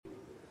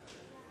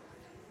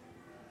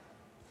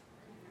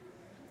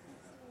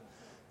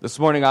This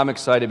morning I'm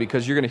excited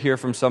because you're going to hear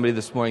from somebody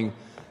this morning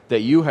that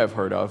you have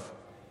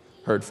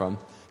heard from.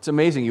 It's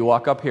amazing. You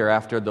walk up here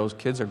after those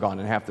kids are gone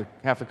and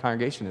half the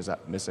congregation is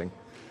missing.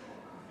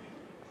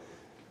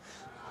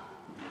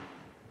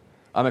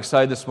 I'm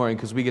excited this morning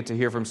because we get to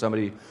hear from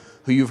somebody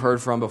who you've heard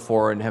from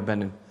before and have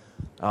been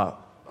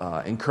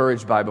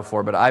encouraged by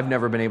before, but I've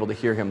never been able to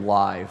hear him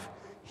live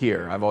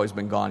here. I've always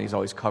been gone. He's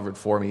always covered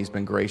for me. He's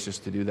been gracious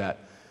to do that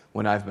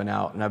when I've been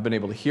out, and I've been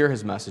able to hear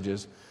his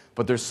messages.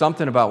 But there's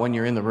something about when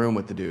you're in the room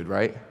with the dude,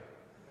 right?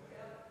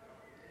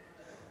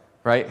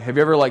 Right? Have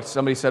you ever,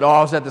 somebody said, I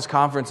was at this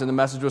conference and the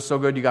message was so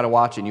good, you got to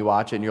watch it, and you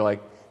watch it, and you're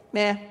like,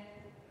 meh.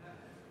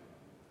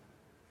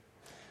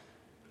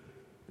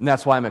 And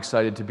that's why I'm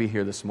excited to be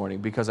here this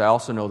morning, because I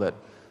also know that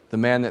the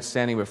man that's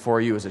standing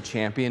before you is a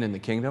champion in the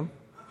kingdom.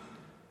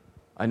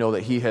 I know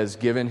that he has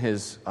given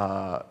his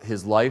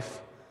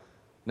life,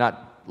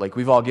 not like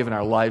we've all given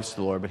our lives to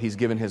the Lord, but he's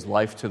given his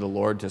life to the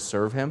Lord to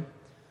serve him.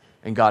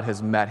 And God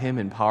has met him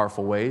in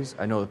powerful ways.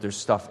 I know that there's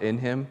stuff in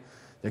him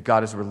that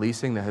God is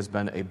releasing that has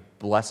been a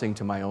blessing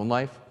to my own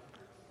life.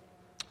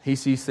 He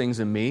sees things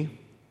in me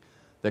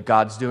that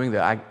God's doing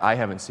that I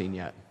haven't seen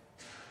yet.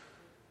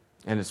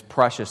 And it's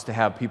precious to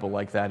have people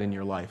like that in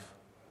your life.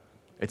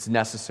 It's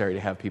necessary to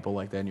have people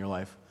like that in your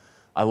life.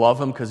 I love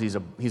him because he's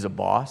a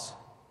boss,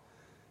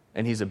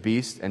 and he's a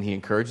beast, and he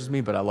encourages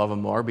me, but I love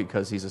him more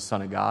because he's a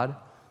son of God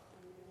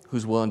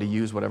who's willing to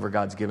use whatever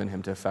God's given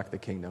him to affect the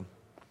kingdom.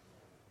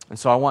 And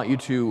so I want you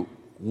to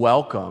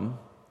welcome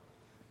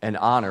and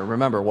honor.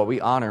 Remember, what we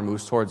honor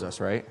moves towards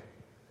us, right?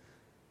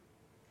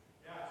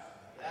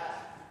 Yes.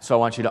 So I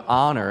want you to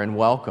honor and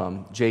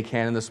welcome Jay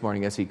Cannon this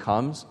morning as he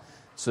comes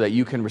so that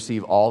you can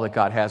receive all that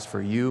God has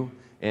for you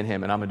in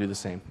him. And I'm going to do the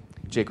same.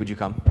 Jake, would you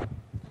come?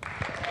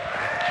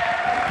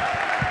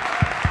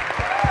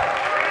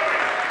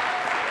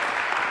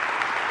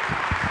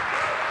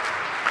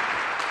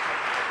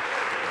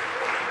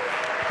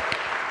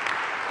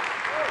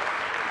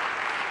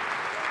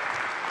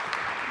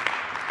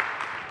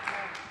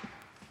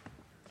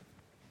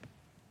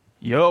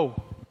 Yo,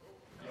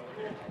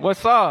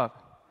 what's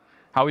up?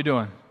 How we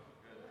doing?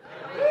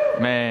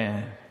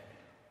 Man,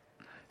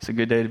 it's a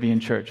good day to be in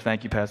church.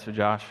 Thank you, Pastor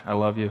Josh. I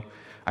love you.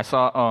 I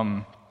saw,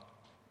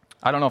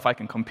 I don't know if I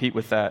can compete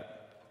with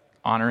that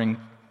honoring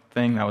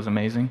thing. That was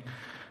amazing.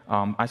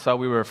 I saw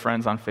we were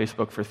friends on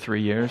Facebook for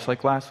 3 years,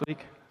 last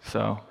week.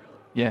 So,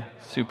 yeah,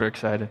 super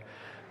excited.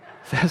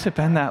 Has it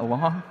been that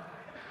long?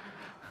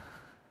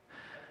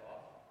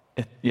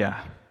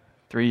 Yeah,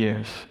 3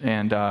 years.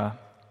 And,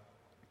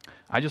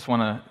 I just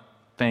want to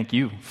thank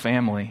you,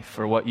 family,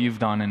 for what you've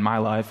done in my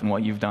life and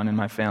what you've done in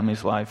my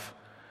family's life.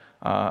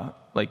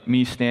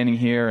 Me standing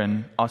here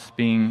and us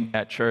being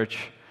at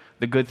church,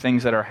 the good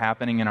things that are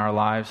happening in our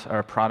lives are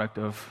a product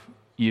of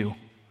you,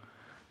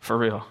 for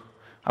real.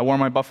 I wore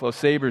my Buffalo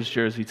Sabres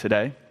jersey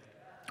today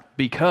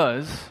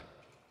because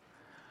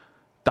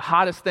the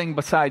hottest thing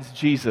besides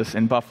Jesus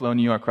in Buffalo,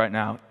 New York right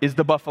now is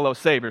the Buffalo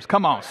Sabres.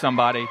 Come on,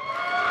 somebody.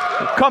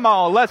 Come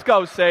on, let's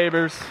go,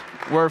 Sabres.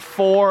 We're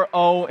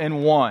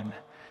 4-0-1.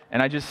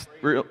 And I just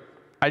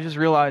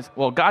realized,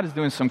 God is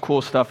doing some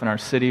cool stuff in our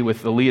city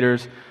with the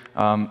leaders.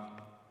 I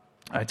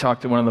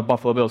talked to one of the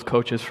Buffalo Bills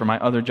coaches for my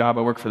other job.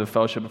 I work for the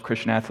Fellowship of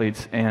Christian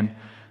Athletes, and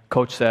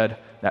coach said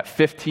that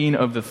 15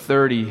 of the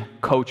 30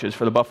 coaches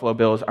for the Buffalo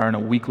Bills are in a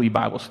weekly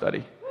Bible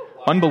study.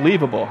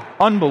 Unbelievable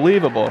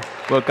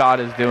what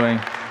God is doing.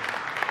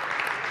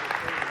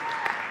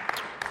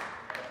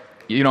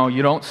 You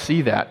don't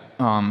see that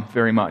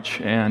very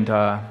much, and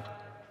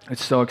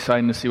it's so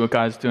exciting to see what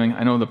God's doing.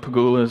 I know the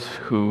Pagulas,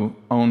 who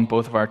own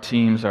both of our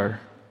teams, are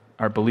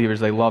believers.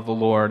 They love the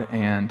Lord,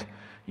 and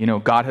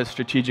God has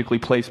strategically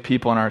placed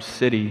people in our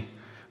city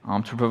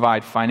to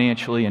provide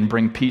financially and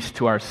bring peace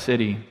to our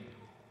city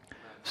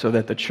so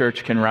that the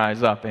church can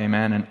rise up,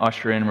 amen, and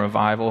usher in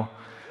revival.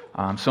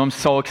 So I'm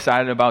so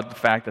excited about the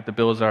fact that the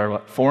Bills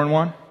are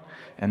 4-1,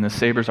 and the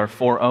Sabres are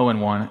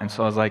 4-0-1, and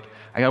so I was like,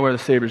 I got to wear the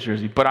Sabres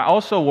jersey. But I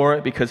also wore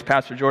it because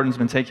Pastor Jordan's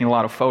been taking a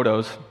lot of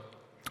photos,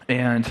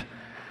 and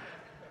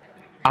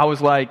I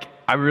was like,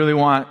 I really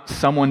want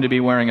someone to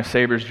be wearing a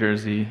Sabres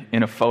jersey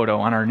in a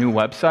photo on our new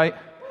website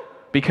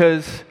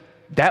because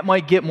that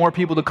might get more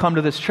people to come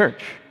to this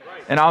church.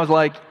 And I was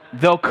like,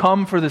 they'll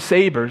come for the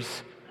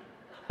Sabres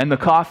and the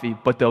coffee,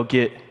 but they'll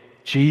get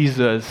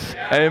Jesus.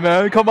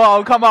 Amen. Come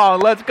on,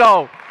 let's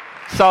go.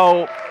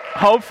 So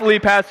hopefully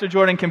Pastor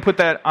Jordan can put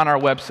that on our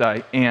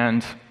website.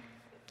 And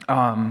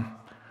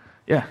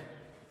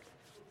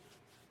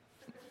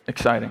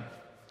exciting.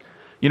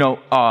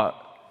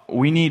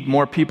 We need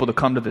more people to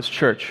come to this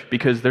church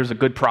because there's a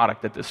good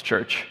product at this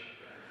church.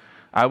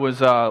 I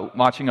was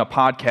watching a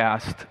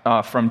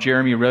podcast from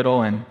Jeremy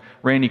Riddle and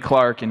Randy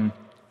Clark, and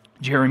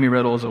Jeremy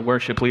Riddle is a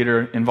worship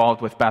leader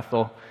involved with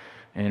Bethel,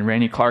 and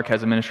Randy Clark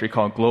has a ministry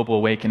called Global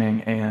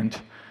Awakening, and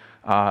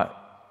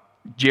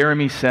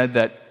Jeremy said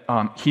that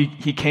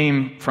he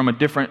came from a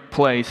different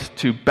place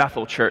to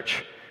Bethel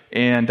Church,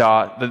 and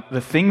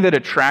the thing that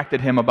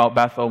attracted him about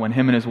Bethel when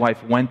him and his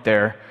wife went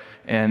there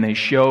and they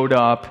showed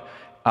up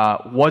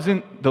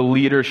wasn't the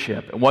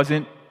leadership. It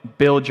wasn't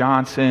Bill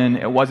Johnson.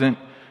 It wasn't,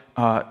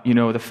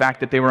 the fact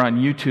that they were on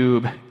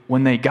YouTube.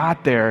 When they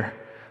got there,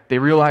 they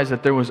realized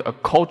that there was a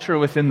culture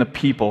within the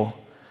people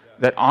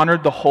that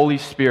honored the Holy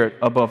Spirit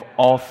above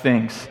all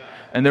things.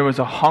 And there was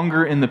a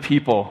hunger in the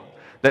people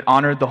that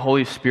honored the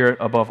Holy Spirit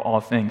above all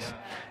things.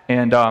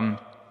 And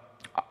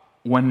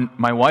when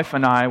my wife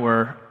and I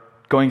were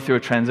going through a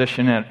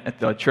transition at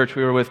the church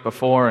we were with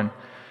before, and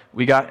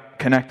we got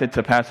connected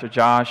to Pastor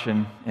Josh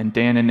and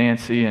Dan and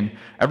Nancy and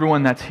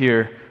everyone that's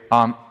here,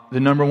 the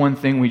number one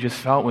thing we just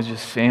felt was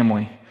just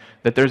family.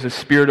 That there's a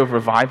spirit of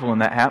revival in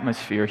that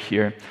atmosphere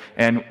here.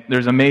 And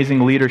there's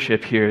amazing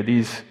leadership here,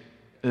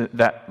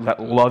 that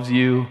loves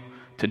you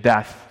to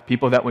death,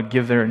 people that would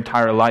give their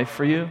entire life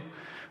for you.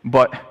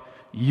 But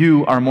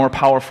you are more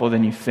powerful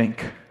than you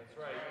think.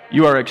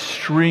 You are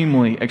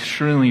extremely,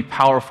 extremely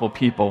powerful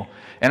people.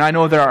 And I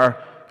know there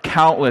are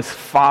countless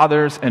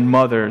fathers and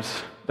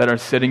mothers that are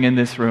sitting in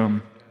this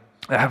room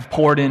that have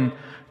poured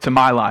into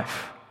my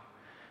life.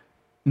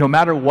 No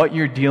matter what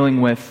you're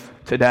dealing with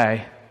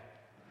today,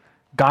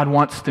 God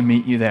wants to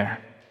meet you there.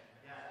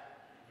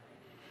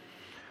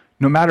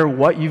 No matter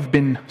what you've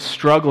been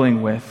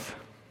struggling with,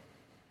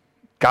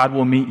 God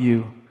will meet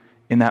you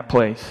in that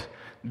place.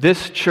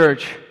 This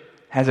church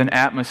has an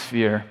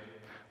atmosphere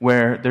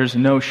where there's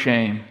no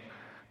shame,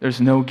 there's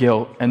no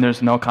guilt, and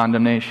there's no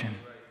condemnation.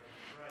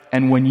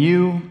 And when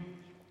you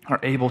are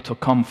able to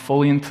come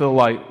fully into the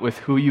light with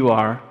who you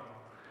are,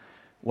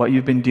 what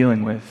you've been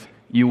dealing with,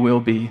 you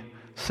will be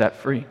set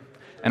free.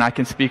 And I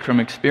can speak from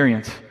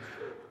experience.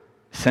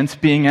 Since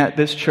being at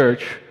this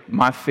church,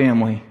 my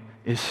family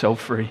is so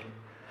free.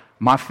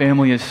 My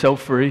family is so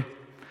free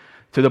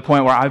to the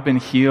point where I've been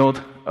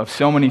healed of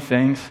so many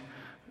things,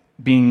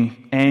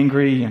 being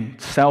angry and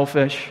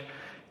selfish,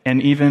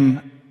 and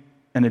even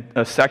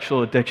a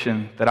sexual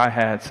addiction that I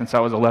had since I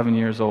was 11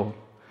 years old.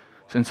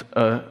 Since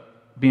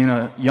being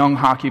a young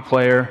hockey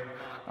player,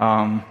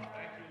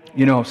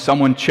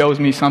 someone chose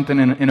me something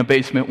in a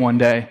basement one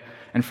day,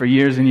 and for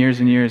years and years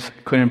and years,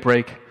 couldn't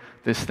break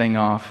this thing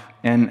off.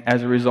 And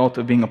as a result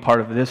of being a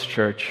part of this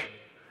church,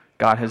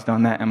 God has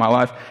done that in my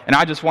life. And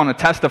I just want to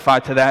testify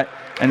to that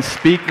and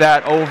speak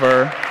that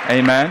over,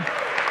 amen,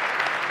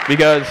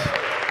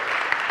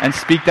 and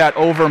speak that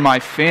over my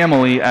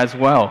family as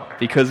well.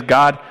 Because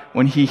God,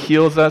 when He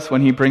heals us,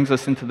 when He brings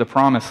us into the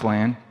promised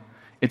land,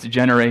 it's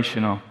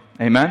generational,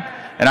 amen?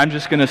 And I'm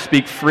just going to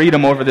speak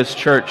freedom over this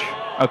church,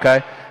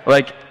 okay?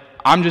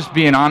 I'm just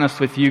being honest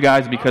with you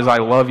guys because I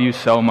love you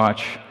so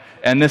much.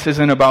 And this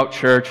isn't about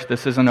church.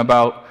 This isn't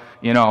about,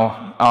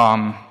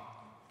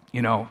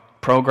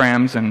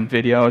 programs and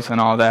videos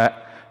and all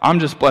that. I'm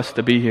just blessed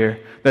to be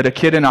here. That a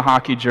kid in a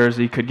hockey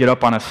jersey could get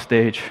up on a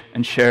stage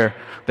and share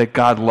that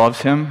God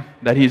loves him,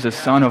 that he's a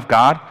son of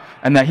God,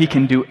 and that he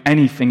can do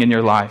anything in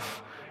your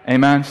life.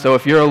 Amen? So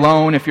if you're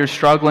alone, if you're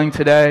struggling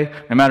today,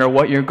 no matter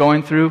what you're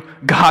going through,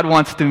 God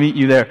wants to meet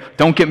you there.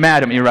 Don't get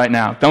mad at me right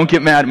now. Don't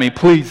get mad at me.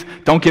 Please,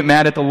 don't get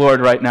mad at the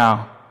Lord right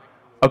now.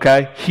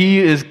 Okay? He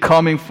is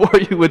coming for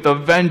you with a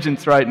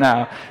vengeance right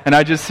now. And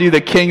I just see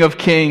the King of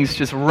Kings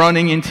just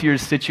running into your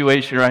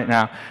situation right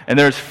now. And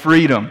there's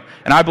freedom.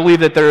 And I believe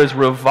that there is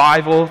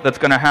revival that's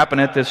going to happen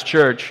at this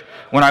church.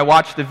 When I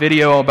watched the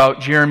video about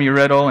Jeremy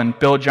Riddle and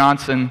Bill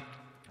Johnson,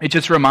 it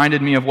just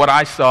reminded me of what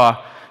I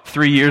saw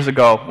 3 years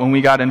ago when we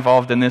got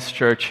involved in this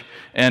church.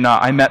 And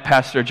I met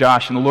Pastor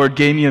Josh, and the Lord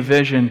gave me a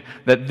vision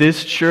that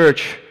this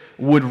church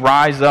would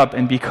rise up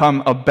and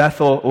become a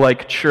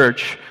Bethel-like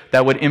church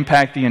that would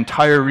impact the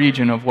entire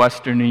region of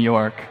Western New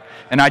York.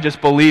 And I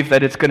just believe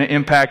that it's going to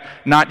impact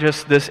not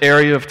just this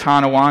area of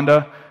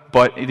Tonawanda,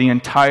 but the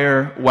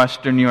entire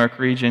Western New York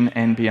region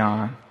and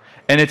beyond.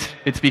 And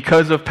it's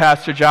because of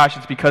Pastor Josh,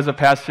 it's because of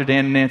Pastor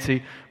Dan and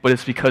Nancy, but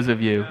it's because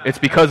of you. It's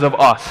because of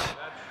us.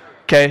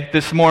 Okay?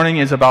 This morning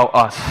is about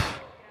us.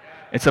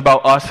 It's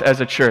about us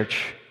as a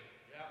church.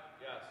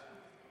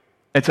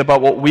 It's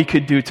about what we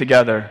could do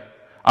together.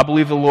 I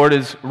believe the Lord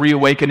is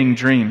reawakening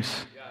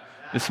dreams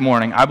this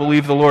morning. I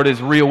believe the Lord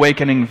is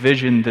reawakening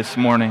vision this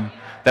morning,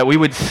 that we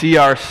would see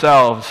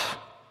ourselves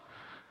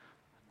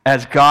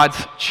as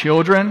God's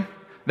children,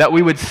 that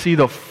we would see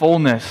the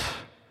fullness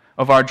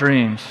of our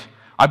dreams.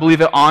 I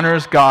believe it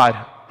honors God.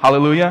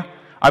 Hallelujah.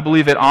 I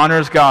believe it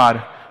honors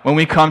God when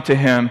we come to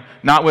Him,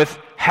 not with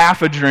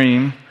half a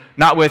dream,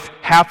 not with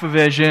half a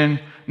vision,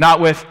 not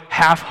with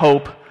half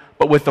hope,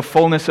 but with the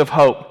fullness of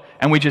hope.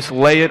 And we just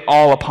lay it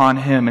all upon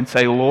Him and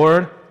say,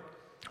 Lord,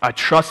 I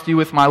trust You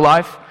with my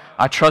life.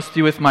 I trust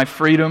You with my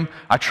freedom.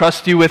 I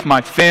trust You with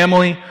my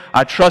family.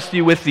 I trust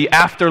You with the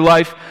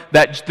afterlife,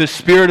 that the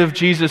Spirit of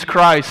Jesus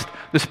Christ,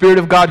 the Spirit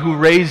of God who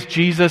raised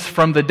Jesus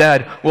from the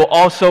dead, will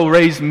also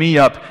raise me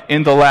up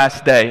in the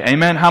last day.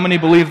 Amen? How many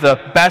believe the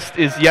best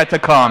is yet to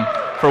come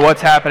for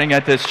what's happening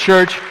at this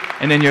church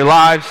and in your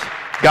lives?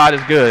 God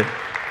is good.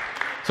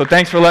 So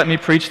thanks for letting me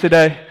preach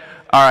today.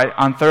 All right,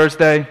 on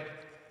Thursday,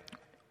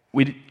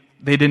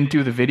 they didn't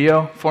do the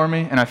video for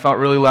me, and I felt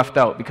really left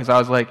out because I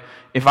was like,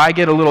 if I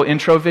get a little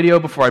intro video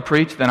before I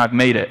preach, then I've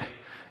made it.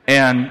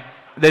 And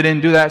they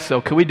didn't do that, so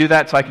could we do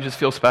that so I can just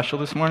feel special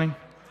this morning?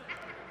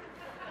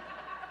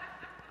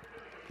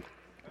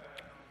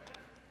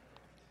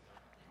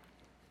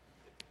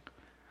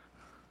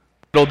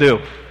 it'll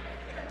do.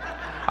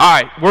 All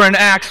right, we're in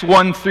Acts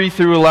 1, 3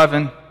 through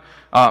 11.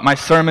 My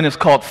sermon is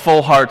called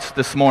Full Hearts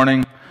this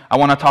morning. I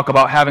want to talk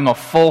about having a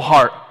full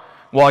heart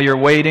while you're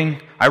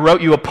waiting. I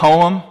wrote you a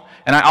poem,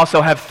 and I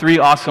also have 3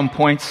 awesome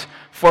points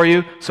for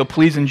you, so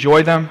please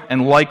enjoy them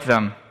and like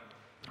them,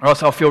 or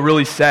else I'll feel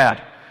really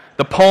sad.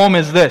 The poem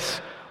is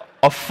this: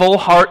 a full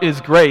heart is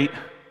great.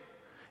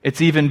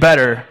 It's even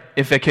better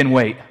if it can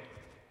wait.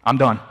 I'm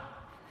done.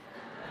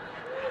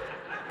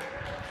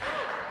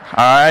 All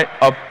right,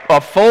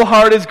 a full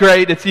heart is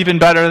great. It's even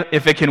better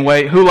if it can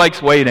wait. Who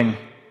likes waiting?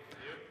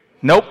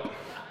 Nope,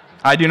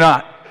 I do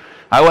not.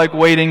 I like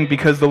waiting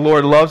because the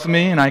Lord loves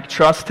me and I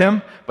trust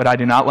Him, but I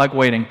do not like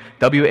waiting.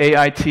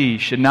 W-A-I-T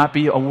should not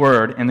be a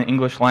word in the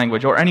English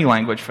language, or any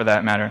language for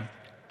that matter.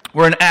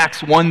 We're in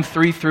Acts 1,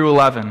 3 through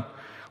 11.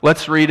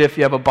 Let's read. If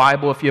you have a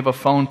Bible, if you have a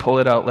phone, pull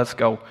it out. Let's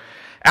go.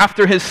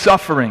 After His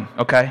suffering,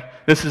 okay?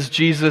 This is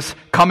Jesus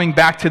coming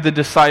back to the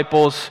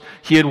disciples.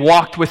 He had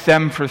walked with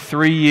them for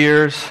 3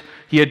 years.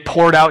 He had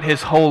poured out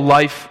His whole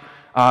life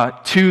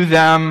to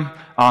them.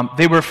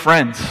 They were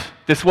friends.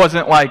 This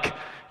wasn't like,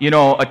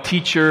 a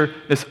teacher,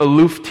 this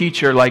aloof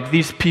teacher. Like,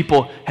 these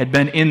people had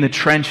been in the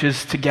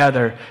trenches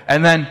together.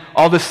 And then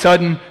all of a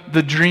sudden,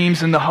 the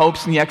dreams and the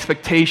hopes and the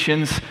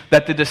expectations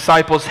that the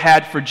disciples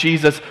had for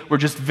Jesus were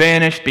just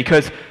vanished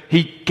because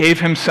He gave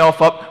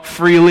Himself up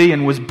freely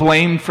and was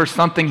blamed for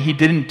something He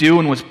didn't do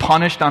and was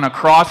punished on a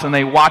cross, and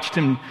they watched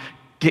Him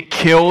get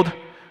killed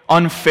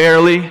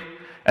unfairly,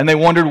 and they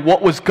wondered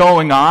what was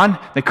going on.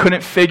 They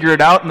couldn't figure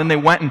it out, and then they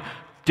went and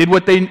did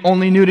what they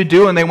only knew to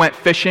do, and they went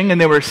fishing,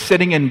 and they were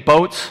sitting in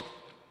boats,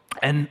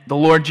 and the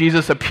Lord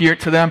Jesus appeared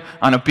to them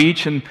on a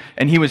beach, and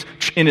He was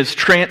in His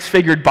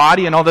transfigured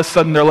body, and all of a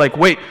sudden they're like,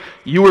 wait,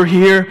 you were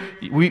here,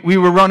 we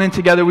were running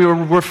together,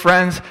 we're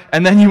friends,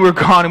 and then you were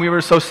gone, and we were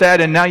so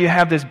sad, and now you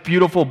have this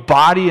beautiful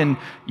body, and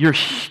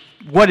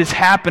what is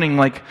happening?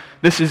 Like,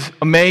 this is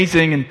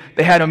amazing. And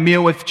they had a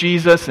meal with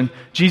Jesus, and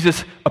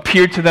Jesus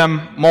appeared to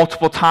them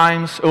multiple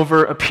times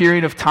over a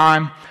period of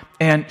time.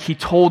 And He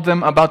told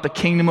them about the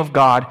kingdom of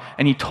God,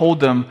 and He told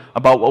them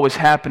about what was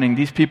happening.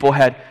 These people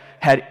had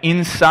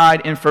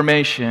inside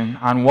information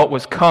on what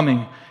was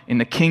coming in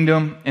the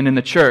kingdom and in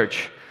the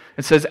church.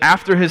 It says,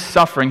 after His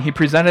suffering, He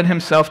presented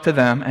Himself to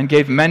them and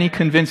gave many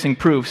convincing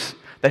proofs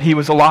that He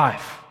was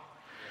alive.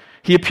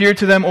 He appeared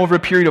to them over a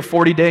period of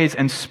 40 days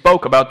and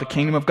spoke about the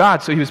kingdom of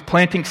God. So He was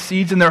planting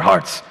seeds in their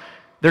hearts.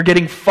 They're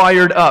getting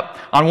fired up.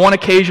 On one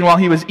occasion, while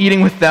He was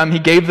eating with them, He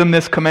gave them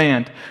this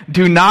command: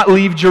 do not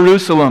leave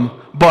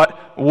Jerusalem,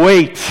 but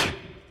wait.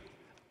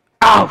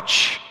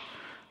 Ouch!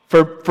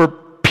 For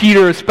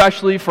Peter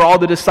especially, for all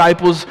the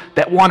disciples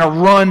that want to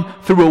run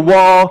through a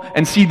wall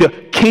and see the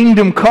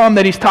kingdom come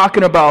that He's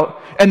talking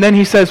about. And then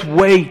He says,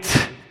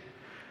 wait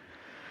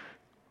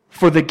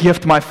for the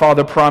gift my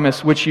Father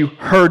promised, which you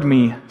heard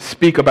me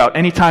speak about.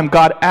 Anytime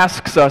God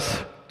asks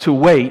us to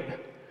wait,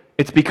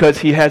 it's because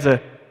He has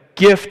a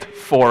gift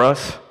for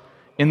us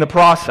in the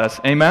process.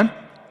 Amen?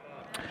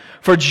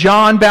 For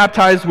John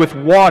baptized with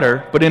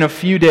water, but in a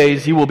few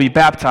days you will be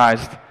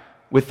baptized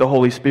with the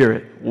Holy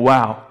Spirit.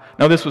 Wow.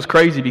 Now this was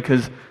crazy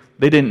because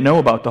they didn't know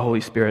about the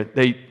Holy Spirit.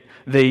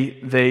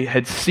 They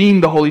had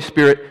seen the Holy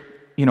Spirit,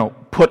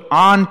 put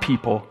on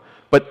people,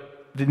 but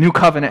the new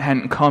covenant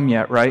hadn't come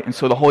yet, right? And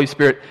so the Holy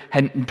Spirit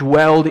hadn't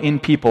dwelled in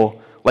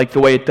people like the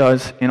way it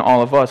does in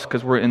all of us,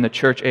 because we're in the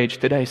church age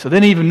today. So they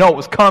didn't even know it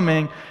was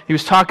coming. He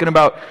was talking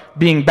about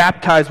being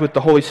baptized with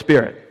the Holy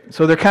Spirit.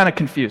 So they're kind of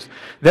confused.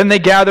 Then they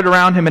gathered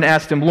around Him and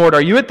asked Him, Lord,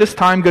 are you at this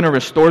time going to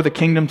restore the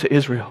kingdom to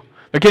Israel?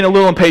 They're getting a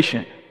little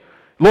impatient.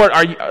 Lord,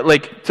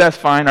 that's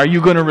fine. Are you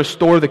going to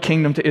restore the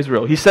kingdom to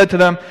Israel? He said to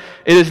them,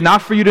 it is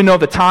not for you to know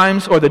the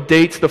times or the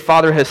dates the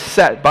Father has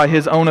set by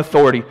His own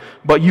authority,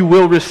 but you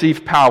will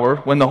receive power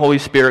when the Holy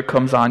Spirit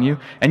comes on you,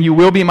 and you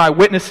will be my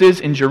witnesses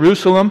in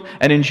Jerusalem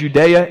and in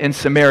Judea and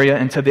Samaria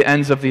and to the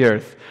ends of the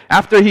earth.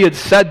 After He had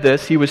said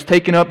this, He was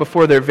taken up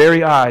before their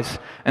very eyes,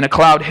 and a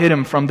cloud hid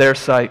Him from their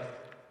sight.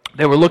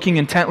 They were looking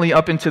intently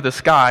up into the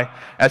sky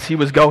as He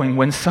was going,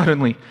 when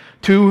suddenly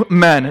 2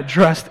 men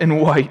dressed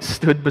in white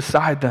stood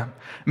beside them.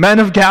 Men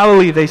of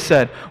Galilee, they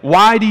said,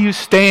 why do you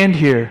stand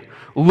here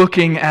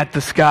looking at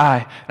the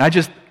sky? And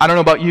I don't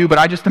know about you, but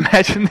I just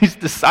imagine these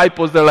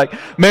disciples, they're like,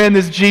 man,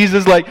 this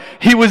Jesus,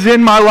 He was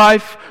in my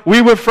life,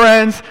 we were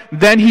friends,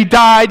 then He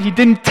died, He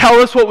didn't tell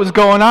us what was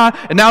going on,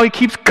 and now He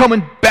keeps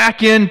coming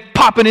back in,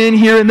 popping in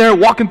here and there,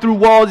 walking through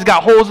walls, He's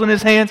got holes in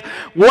His hands,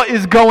 what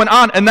is going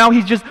on? And now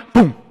He's just,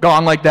 boom,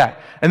 gone like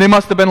that. And they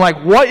must have been like,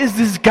 what is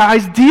this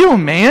guy's deal,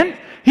 man?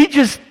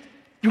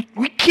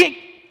 We can't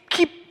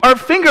keep our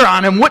finger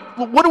on Him.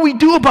 What do we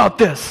do about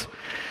this?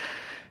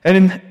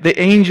 And the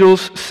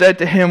angels said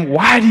to Him,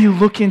 why do you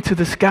look into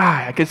the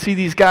sky? I could see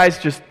these guys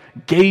just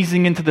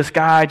gazing into the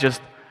sky, just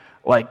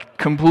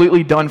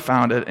completely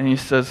dumbfounded. And He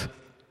says,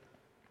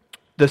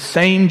 the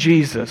same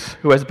Jesus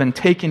who has been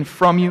taken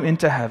from you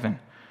into heaven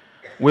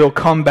will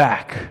come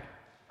back.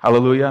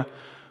 Hallelujah.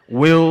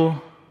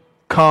 Will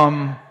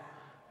come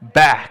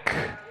back.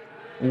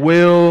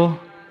 Will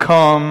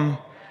come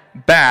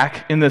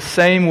back in the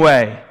same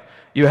way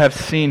you have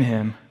seen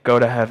Him go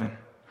to heaven.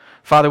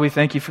 Father, we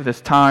thank you for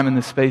this time and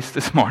this space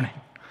this morning.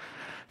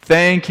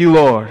 Thank you,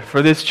 Lord,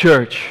 for this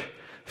church.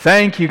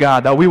 Thank you,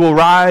 God, that we will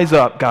rise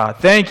up, God.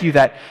 Thank you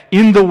that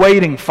in the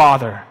waiting,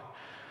 Father,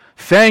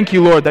 thank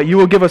you, Lord, that you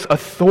will give us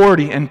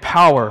authority and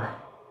power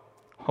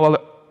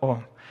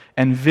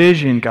and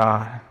vision,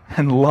 God,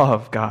 and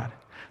love, God,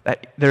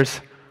 that there's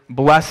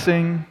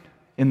blessing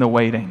in the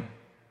waiting.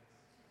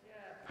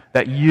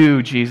 That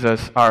you,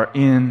 Jesus, are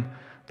in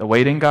the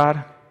waiting,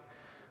 God.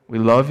 We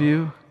love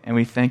you, and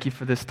we thank you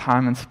for this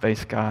time and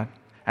space, God.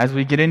 As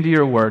we get into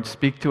your word,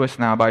 speak to us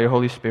now by your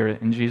Holy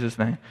Spirit. In Jesus'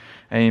 name,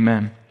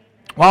 amen.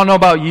 Well, I don't know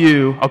about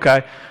you,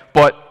 okay,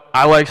 but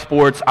I like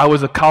sports. I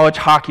was a college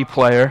hockey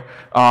player.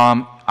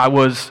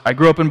 I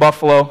grew up in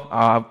Buffalo.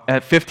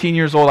 At 15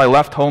 years old, I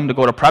left home to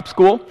go to prep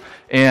school,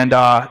 and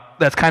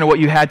that's kind of what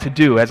you had to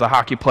do as a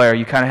hockey player.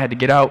 You kind of had to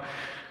get out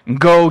and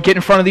go get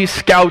in front of these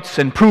scouts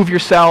and prove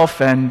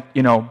yourself and,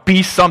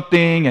 be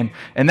something.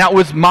 And that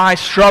was my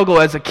struggle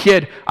as a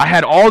kid. I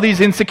had all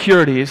these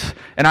insecurities,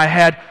 and I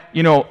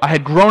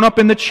had grown up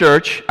in the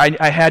church.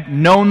 I had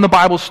known the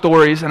Bible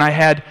stories, and I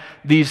had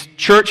these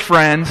church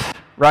friends,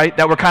 right,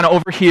 that were kind of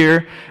over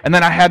here. And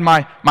then I had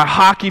my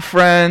hockey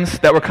friends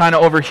that were kind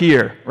of over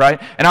here,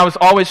 right? And I was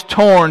always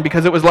torn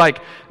because it was like,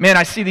 man,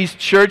 I see these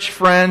church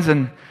friends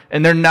and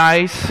they're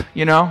nice,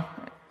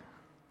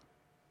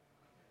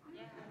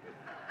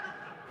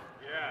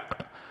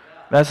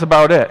 That's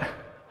about it.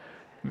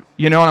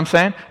 You know what I'm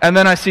saying? And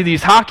then I see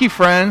these hockey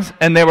friends,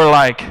 and they were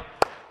like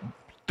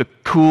the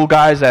cool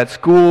guys at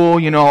school,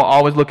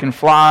 always looking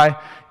fly.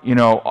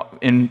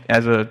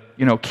 As a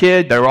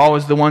kid, they were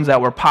always the ones that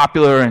were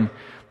popular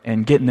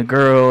and getting the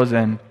girls,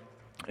 and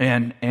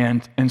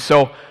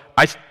so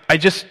I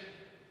just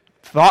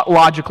thought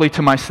logically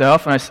to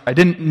myself, and I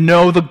didn't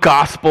know the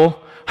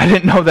gospel. I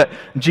didn't know that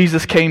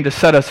Jesus came to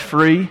set us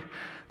free.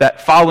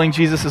 That following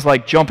Jesus is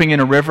like jumping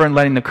in a river and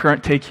letting the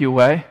current take you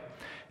away.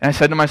 And I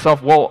said to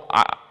myself, well,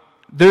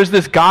 there's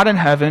this God in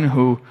heaven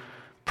who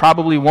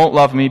probably won't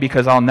love me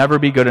because I'll never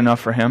be good enough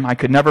for him. I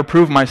could never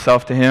prove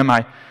myself to him.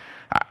 I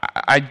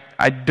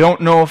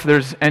don't know if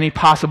there's any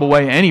possible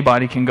way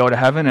anybody can go to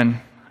heaven, and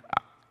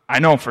I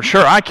know for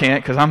sure I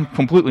can't because I'm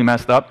completely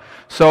messed up.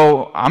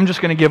 So I'm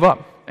just going to give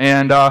up.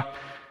 And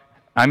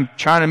I'm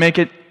trying to make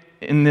it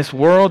in this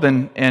world,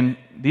 and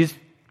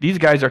these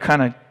guys are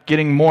kind of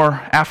getting more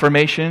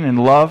affirmation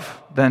and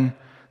love than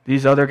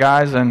these other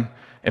guys. And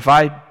if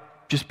I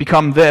just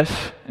become this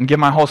and give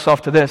my whole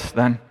self to this,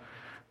 then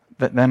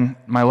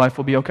my life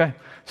will be okay.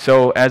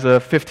 So as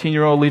a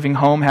 15-year-old leaving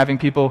home, having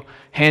people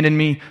handing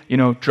me,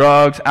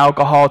 drugs,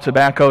 alcohol,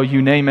 tobacco,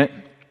 you name it,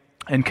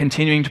 and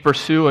continuing to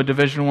pursue a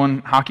Division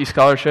I hockey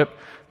scholarship,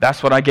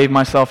 that's what I gave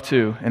myself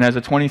to. And as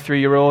a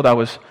 23-year-old, I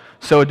was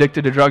so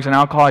addicted to drugs and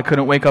alcohol, I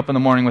couldn't wake up in the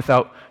morning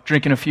without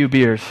drinking a few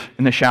beers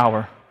in the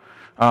shower.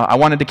 I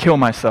wanted to kill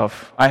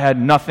myself. I had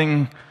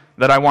nothing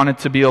that I wanted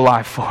to be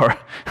alive for.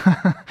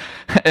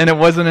 And it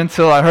wasn't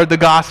until I heard the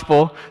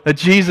gospel that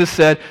Jesus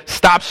said,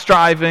 stop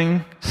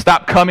striving,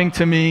 stop coming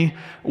to me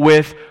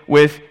with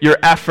your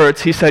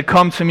efforts. He said,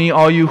 come to me,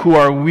 all you who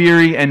are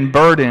weary and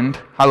burdened,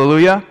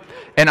 hallelujah,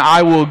 and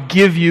I will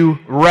give you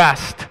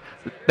rest.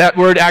 That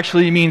word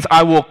actually means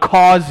I will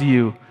cause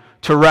you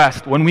to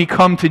rest. When we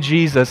come to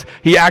Jesus,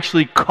 he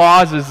actually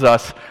causes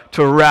us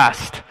to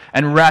rest,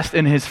 and rest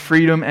in his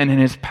freedom and in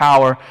his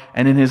power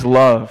and in his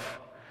love.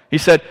 He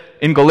said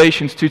in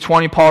Galatians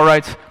 2:20, Paul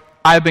writes,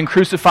 I have been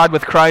crucified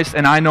with Christ,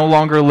 and I no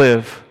longer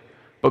live,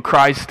 but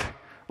Christ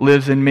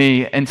lives in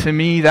me. And to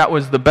me, that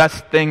was the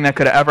best thing that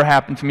could have ever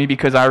happened to me,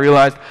 because I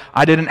realized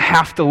I didn't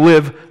have to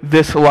live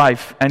this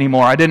life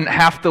anymore. I didn't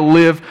have to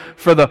live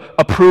for the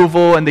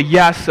approval and the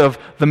yes of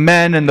the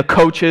men and the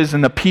coaches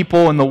and the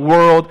people in the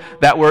world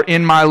that were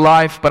in my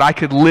life, but I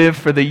could live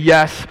for the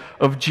yes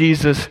of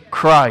Jesus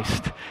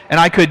Christ. And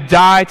I could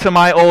die to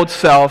my old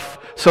self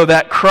so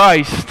that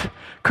Christ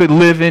could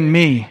live in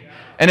me.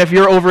 And if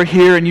you're over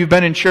here and you've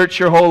been in church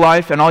your whole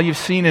life and all you've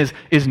seen is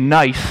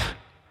nice,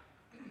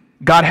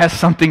 God has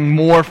something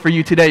more for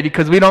you today,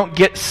 because we don't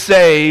get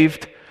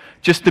saved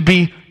just to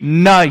be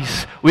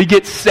nice. We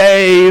get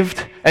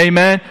saved,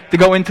 amen, to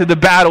go into the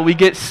battle. We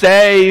get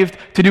saved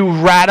to do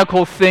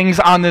radical things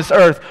on this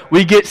earth.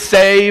 We get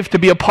saved to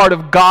be a part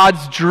of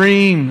God's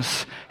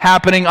dreams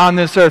happening on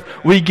this earth.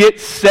 We get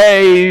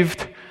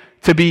saved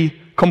to be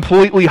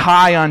completely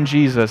high on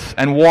Jesus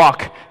and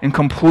walk in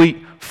complete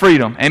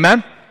freedom.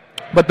 Amen?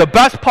 But the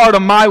best part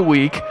of my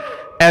week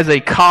as a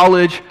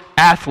college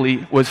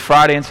athlete was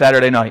Friday and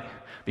Saturday night,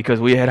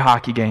 because we had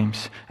hockey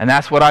games. And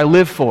that's what I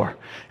live for.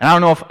 And I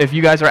don't know if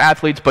you guys are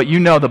athletes, but you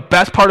know the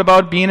best part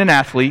about being an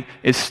athlete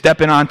is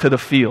stepping onto the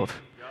field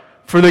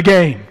for the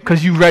game,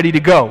 because you're ready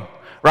to go,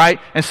 right?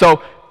 And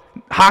so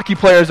hockey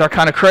players are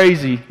kind of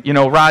crazy.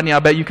 Rodney, I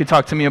bet you could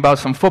talk to me about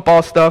some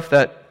football stuff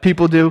that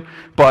people do,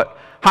 but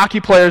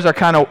hockey players are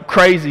kind of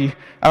crazy.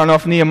 I don't know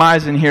if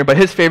Nehemiah's in here, but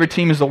his favorite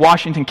team is the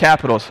Washington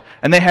Capitals.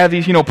 And they have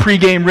these,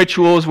 pregame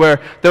rituals where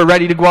they're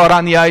ready to go out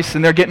on the ice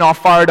and they're getting all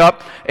fired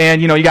up.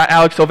 And, you got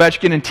Alex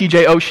Ovechkin and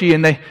TJ Oshie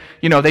and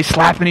they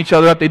slapping each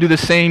other up. They do the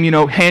same,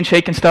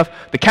 handshake and stuff.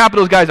 The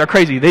Capitals guys are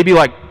crazy. They be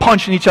like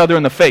punching each other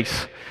in the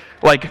face,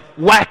 like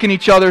whacking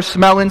each other,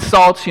 smelling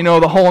salts,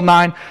 the whole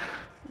nine.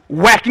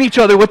 Whacking each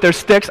other with their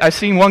sticks. I've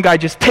seen one guy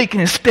just taking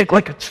his stick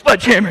like a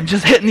sledgehammer and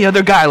just hitting the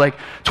other guy like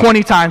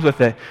 20 times with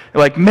it. You're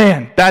like,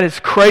 man, that is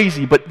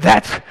crazy. But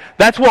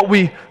that's what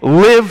we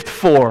lived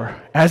for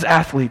as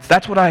athletes.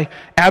 That's what I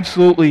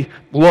absolutely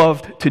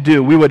loved to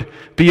do. We would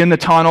be in the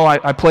tunnel.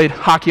 I played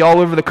hockey all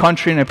over the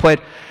country, and I played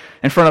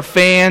in front of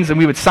fans, and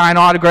we would sign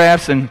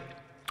autographs, and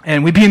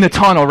we'd be in the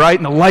tunnel, right?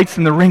 And the lights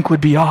in the rink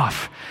would be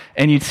off.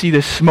 And you'd see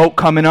this smoke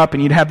coming up,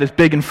 and you'd have this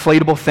big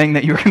inflatable thing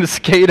that you were going to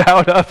skate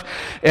out of.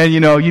 And,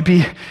 you'd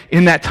be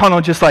in that tunnel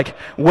just like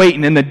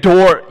waiting. And the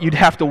door, you'd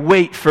have to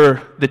wait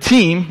for the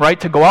team, right,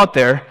 to go out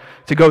there,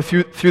 to go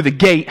through the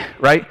gate,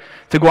 right,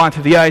 to go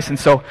onto the ice. And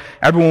so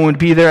everyone would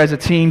be there as a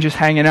team just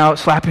hanging out,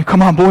 slapping,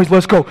 come on, boys,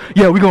 let's go.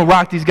 Yeah, we're going to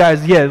rock these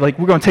guys. Yeah, like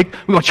we're going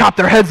to chop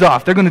their heads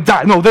off. They're going to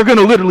die. No, they're going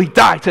to literally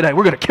die today.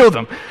 We're going to kill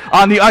them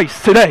on the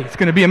ice today. It's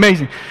going to be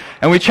amazing.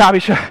 And we chop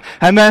each other.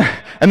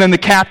 And then the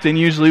captain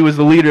usually was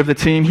the leader of the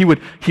team.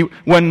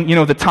 When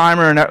the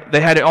timer and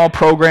they had it all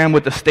programmed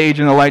with the stage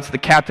and the lights, the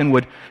captain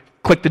would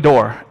click the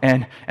door,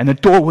 and the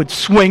door would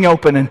swing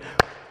open, and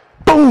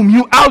boom,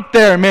 you out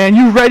there, man,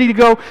 you ready to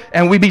go.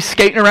 And we'd be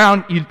skating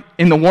around.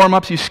 In the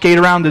warm-ups, you skate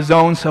around the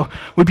zone, so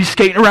we'd be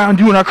skating around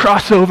doing our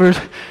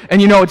crossovers. And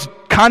it's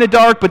kind of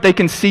dark, but they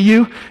can see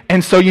you.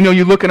 And so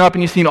you're looking up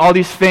and you're seeing all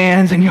these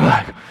fans, and you're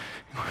like,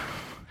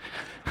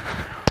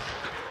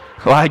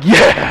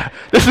 yeah,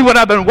 this is what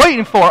I've been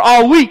waiting for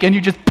all week. And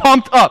you're just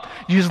pumped up.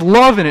 You're just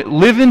loving it,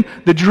 living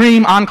the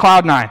dream on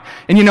cloud nine.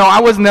 And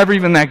I was never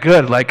even that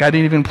good. Like, I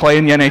didn't even play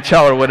in the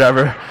NHL or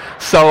whatever.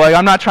 So,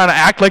 I'm not trying to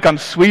act like I'm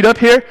sweet up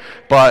here,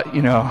 but,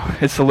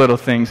 it's the little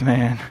things,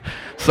 man.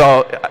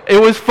 So, it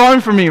was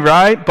fun for me,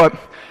 right? But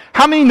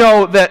how many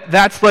know that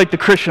that's like the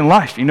Christian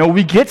life?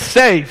 We get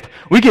saved.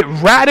 We get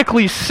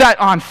radically set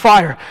on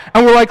fire.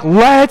 And we're like,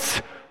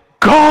 let's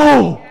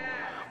go.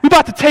 We're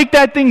about to take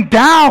that thing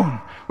down.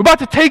 We're about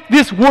to take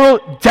this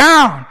world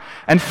down.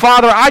 And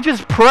Father, I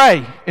just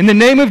pray in the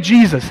name of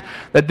Jesus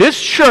that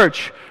this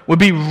church would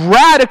be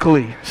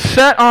radically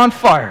set on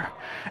fire.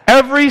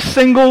 Every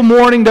single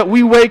morning that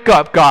we wake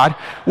up, God,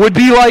 would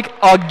be like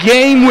a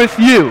game with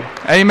you.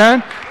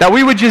 Amen? That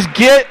we would just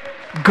get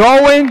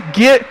going,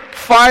 get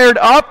fired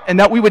up, and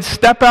that we would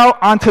step out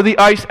onto the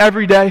ice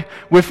every day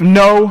with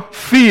no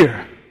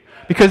fear.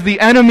 Because the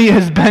enemy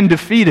has been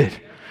defeated.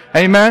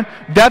 Amen?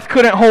 Death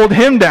couldn't hold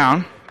him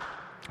down.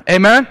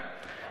 Amen?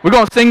 We're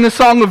going to sing the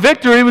song of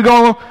victory. We're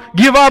going to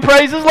give our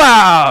praises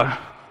loud.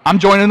 I'm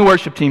joining the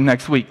worship team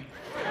next week.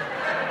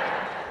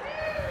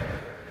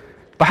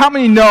 But how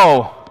many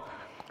know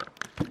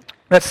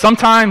that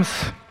sometimes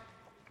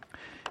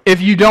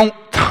if you don't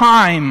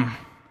time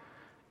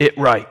it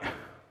right,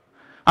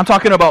 I'm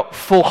talking about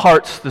full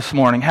hearts this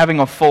morning, having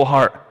a full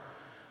heart.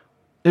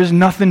 There's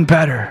nothing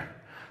better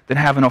than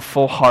having a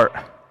full heart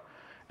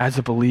as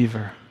a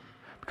believer,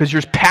 because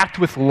you're packed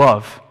with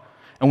love.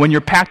 And when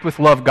you're packed with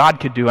love, God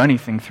could do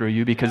anything through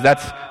you, because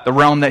that's the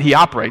realm that he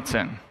operates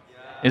in,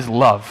 is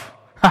love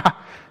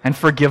and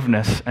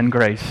forgiveness and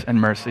grace and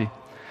mercy.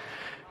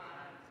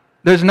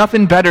 There's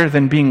nothing better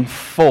than being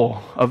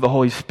full of the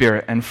Holy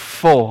Spirit and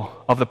full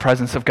of the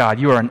presence of God.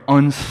 You are an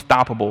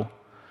unstoppable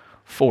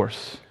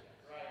force.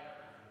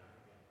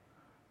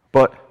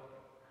 But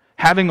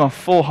having a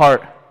full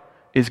heart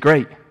is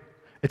great.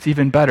 It's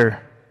even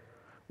better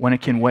when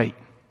it can wait.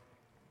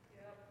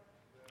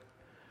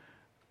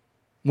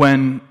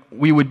 When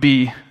we would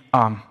be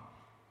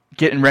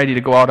getting ready to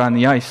go out on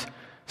the ice,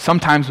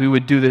 sometimes we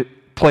would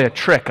play a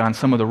trick on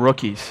some of the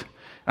rookies.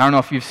 I don't know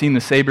if you've seen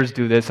the Sabres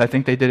do this. I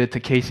think they did it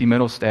to Casey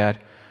Middlestad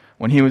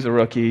when he was a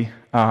rookie.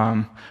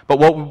 But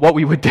what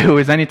we would do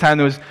is anytime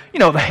there was,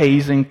 the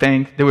hazing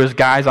thing, there was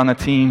guys on the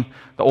team,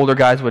 the older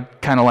guys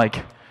would kind of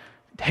like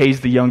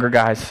haze the younger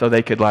guys so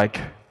they could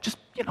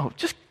you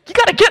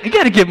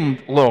gotta give them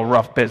a little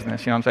rough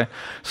business, you know what I'm saying?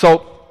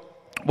 So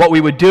what we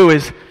would do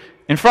is,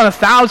 in front of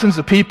thousands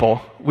of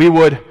people, we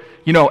would,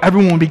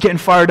 everyone would be getting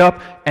fired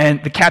up,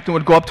 and the captain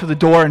would go up to the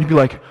door and he'd be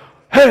like,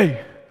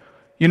 hey,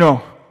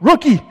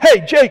 rookie,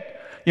 hey, Jake,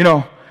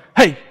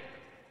 hey,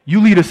 you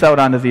lead us out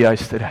onto the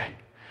ice today.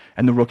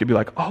 And the rookie would be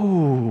like,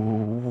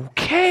 oh,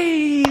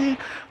 okay.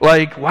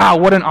 Like, wow,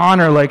 what an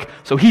honor.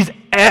 So he's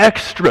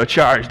extra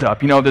charged up.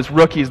 This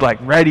rookie's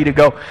ready to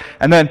go.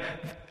 And then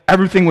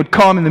everything would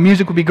come and the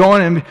music would be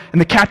going,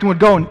 and the captain would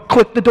go and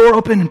click the door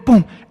open, and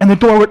boom, and the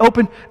door would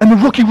open, and the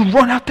rookie would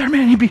run out there,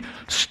 man. He'd be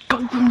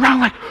going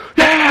around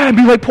yeah, and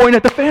be pointing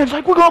at the fans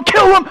we're going to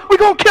kill him, we're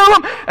going to kill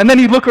him. And then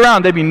he'd look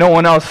around, there'd be no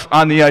one else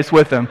on the ice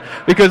with him,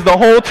 because the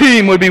whole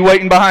team would be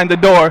waiting behind the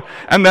door,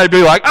 and they'd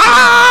be look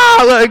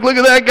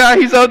at that guy,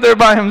 he's out there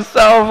by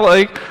himself,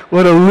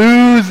 what a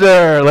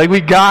loser,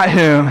 we got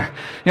him.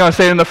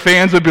 And the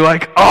fans would be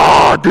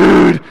oh,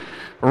 dude,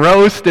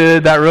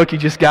 roasted. That rookie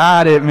just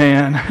got it,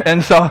 man.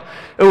 And so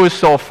it was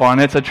so fun.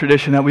 It's a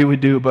tradition that we would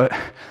do. But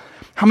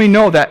how many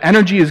know that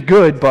energy is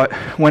good, but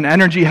when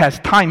energy has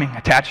timing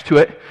attached to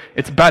it,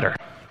 it's better?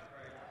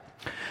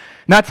 And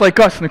that's like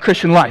us in the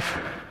Christian life.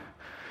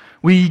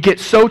 We get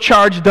so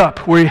charged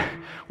up. We're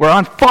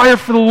on fire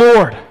for the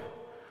Lord.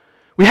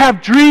 We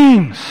have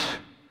dreams.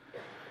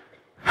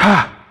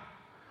 I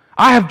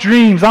have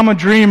dreams. I'm a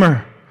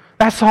dreamer.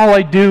 That's all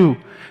I do.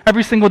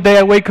 Every single day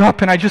I wake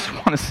up and I just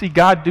want to see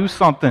God do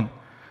something.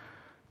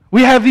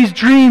 We have these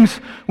dreams.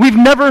 We've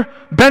never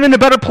been in a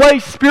better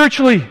place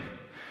spiritually.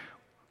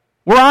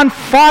 We're on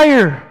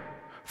fire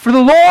for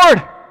the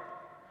Lord.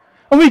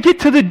 And we get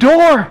to the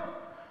door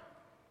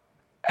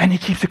and he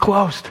keeps it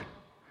closed.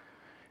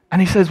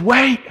 And he says,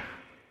 wait.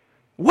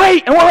 And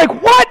we're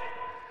like, what?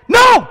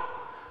 No!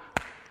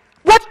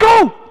 Let's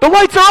go! The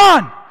lights are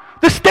on.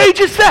 The stage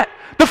is set.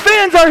 The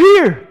fans are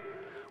here.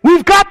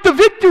 We've got the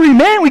victory,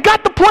 man. We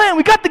got the plan.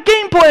 We got the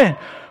game plan.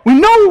 We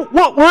know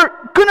what we're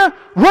going to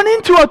run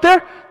into out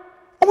there,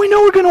 and we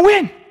know we're going to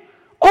win.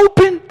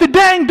 Open the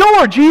dang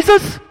door,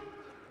 Jesus.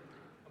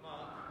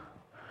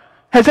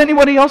 Has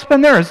anybody else been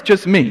there? Or is it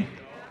just me?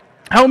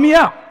 Help me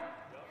out.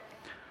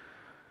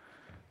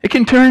 It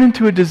can turn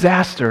into a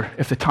disaster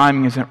if the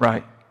timing isn't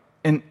right.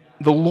 And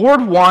the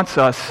Lord wants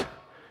us,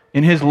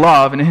 in his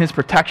love and in his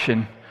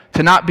protection,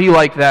 to not be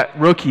like that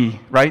rookie,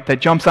 right, that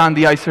jumps on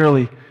the ice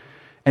early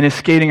and is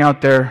skating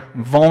out there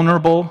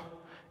vulnerable,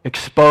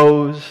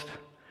 exposed,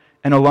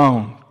 and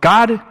alone.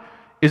 God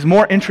is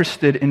more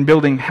interested in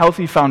building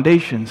healthy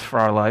foundations for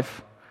our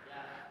life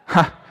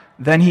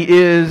than he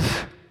is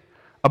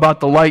about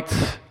the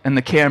lights and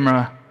the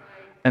camera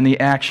and the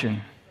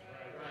action.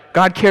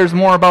 God cares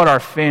more about our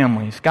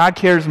families. God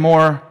cares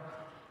more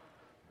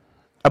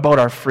about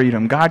our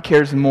freedom. God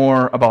cares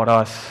more about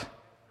us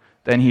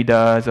than he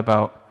does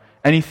about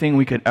anything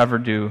we could ever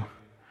do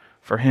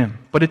for him.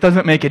 But it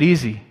doesn't make it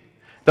easy.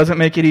 It doesn't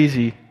make it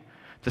easy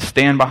to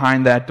stand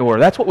behind that door.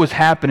 That's what was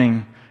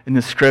happening in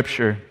the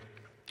scripture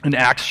in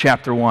Acts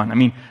chapter 1. I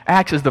mean,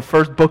 Acts is the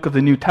first book of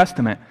the New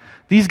Testament.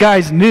 These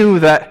guys knew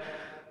that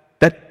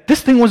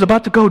this thing was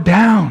about to go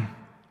down,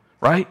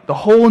 right? The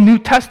whole New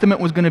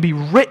Testament was going to be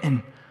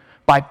written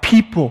by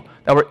people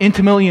that were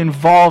intimately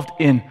involved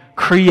in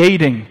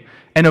creating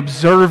and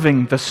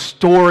observing the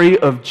story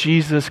of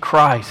Jesus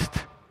Christ.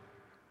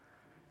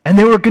 And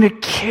they were going to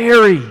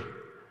carry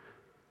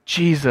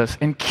Jesus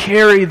and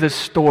carry the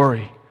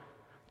story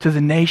to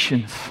the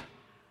nations.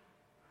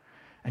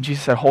 And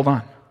Jesus said, hold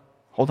on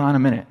a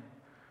minute.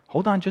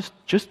 Hold on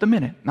just a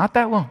minute. Not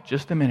that long,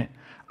 just a minute.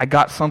 I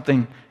got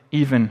something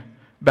even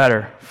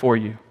better for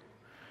you.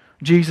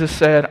 Jesus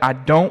said, I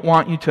don't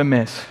want you to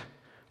miss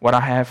what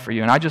I have for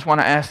you. And I just want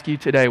to ask you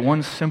today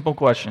one simple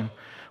question.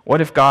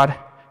 What if God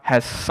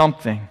has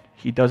something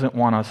he doesn't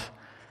want us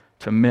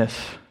to miss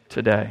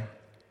today?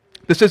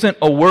 This isn't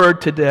a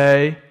word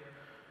today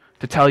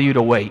to tell you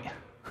to wait.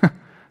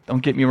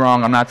 Don't get me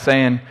wrong. I'm not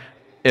saying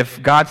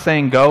if God's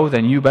saying go,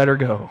 then you better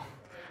go.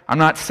 I'm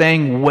not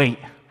saying wait.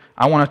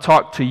 I want to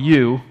talk to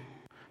you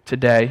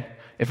today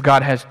if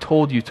God has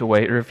told you to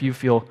wait or if you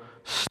feel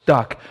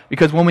stuck.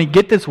 Because when we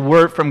get this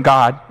word from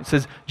God, it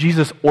says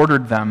Jesus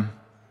ordered them.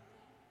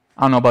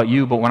 I don't know about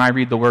you, but when I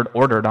read the word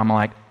ordered, I'm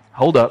like,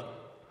 hold up.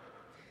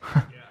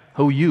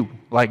 Who you?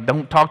 Like,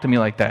 don't talk to me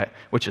like that.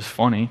 Which is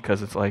funny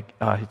because it's like,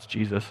 it's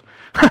Jesus.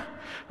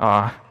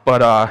 And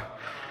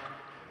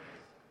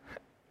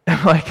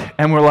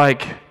we're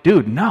like,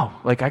 dude, no.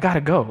 Like, I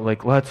gotta go.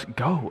 Like, let's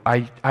go.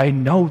 I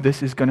know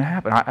this is gonna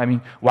happen. I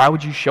mean, why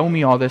would you show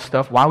me all this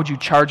stuff? Why would you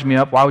charge me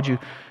up? Why would you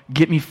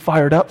get me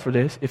fired up for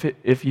this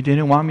if you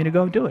didn't want me to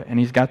go do it? And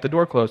he's got the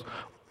door closed.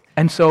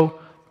 And so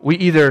we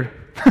either,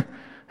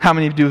 how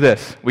many do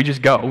this? We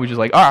just go. We just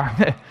like,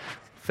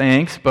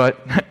 thanks, but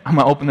I'm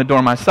going to open the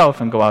door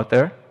myself and go out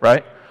there,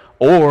 right?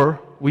 Or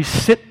we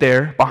sit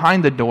there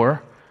behind the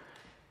door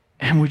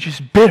and we're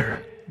just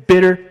bitter.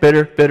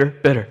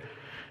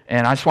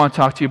 And I just want to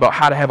talk to you about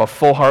how to have a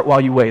full heart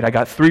while you wait. I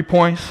got 3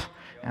 points,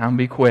 and I'm going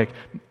to be quick.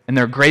 And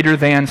they're greater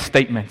than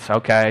statements,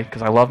 okay?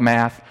 Because I love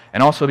math.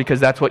 And also because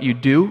that's what you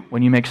do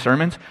when you make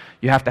sermons.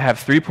 You have to have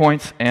 3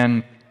 points,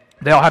 and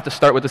they all have to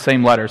start with the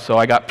same letter. So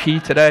I got P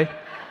today.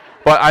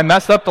 But I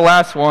messed up the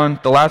last one.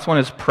 The last one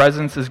is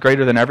presence is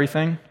greater than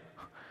everything.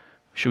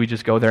 Should we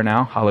just go there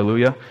now?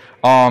 Hallelujah.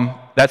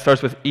 That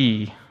starts with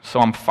E. So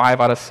I'm 5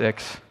 out of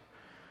 6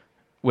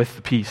 with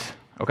the peace.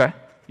 Okay?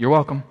 You're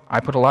welcome. I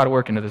put a lot of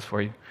work into this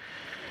for you.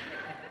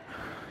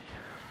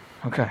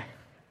 Okay.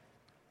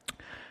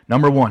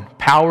 Number 1,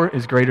 power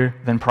is greater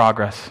than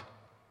progress.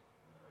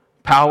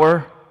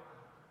 Power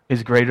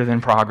is greater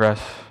than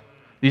progress.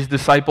 These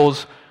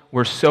disciples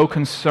were so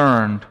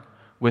concerned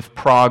with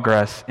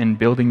progress in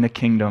building the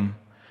kingdom,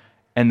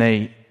 and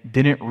they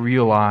didn't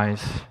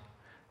realize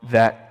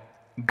that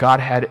God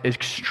had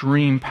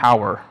extreme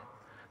power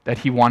that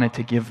he wanted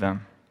to give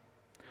them.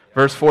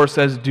 Verse 4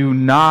 says, do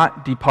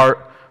not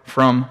depart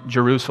from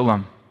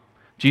Jerusalem.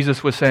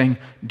 Jesus was saying,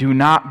 do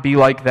not be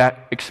like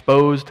that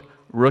exposed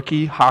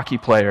rookie hockey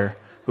player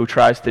who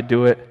tries to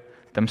do it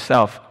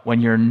themselves.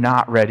 When you're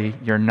not ready,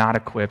 you're not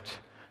equipped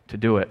to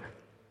do it.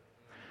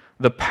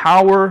 The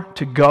power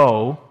to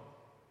go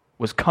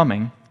was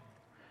coming,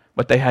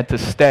 but they had to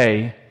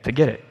stay to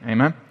get it.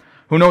 Amen?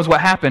 Who knows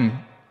what happened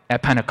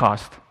at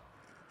Pentecost?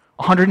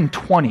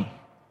 120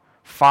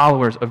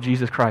 followers of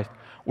Jesus Christ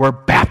were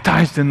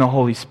baptized in the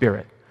Holy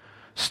Spirit,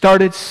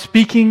 started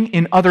speaking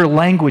in other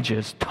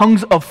languages.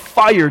 Tongues of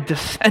fire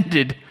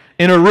descended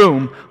in a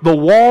room. The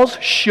walls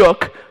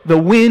shook, the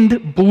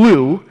wind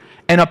blew,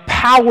 and a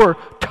power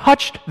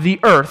touched the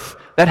earth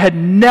that had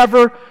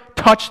never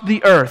touched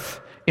the earth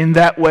in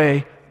that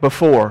way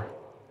before.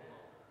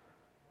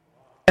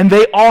 And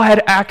they all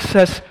had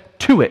access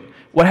to it.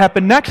 What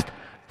happened next?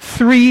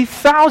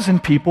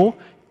 3,000 people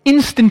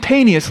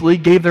instantaneously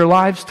gave their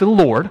lives to the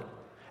Lord.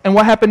 And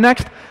what happened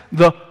next?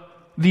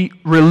 The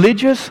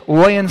religious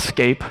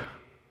landscape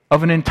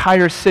of an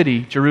entire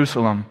city,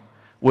 Jerusalem,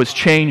 was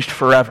changed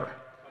forever.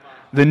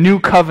 The new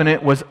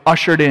covenant was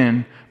ushered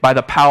in by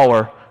the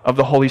power of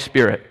the Holy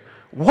Spirit.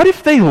 What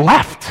if they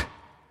left?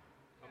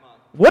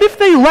 What if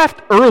they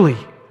left early?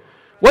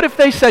 What if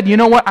they said, you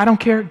know what, I don't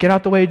care, get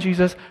out the way of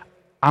Jesus,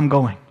 I'm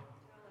going.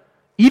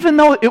 Even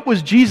though it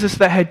was Jesus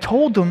that had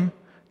told them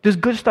this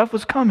good stuff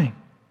was coming,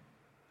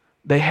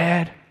 they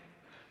had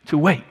to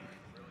wait.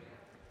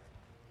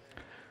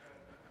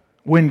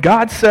 When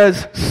God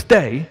says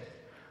stay,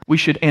 we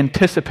should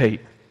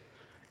anticipate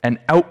an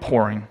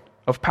outpouring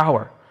of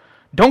power.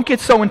 Don't get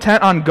so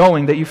intent on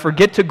going that you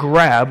forget to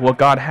grab what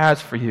God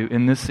has for you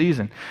in this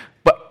season.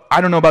 But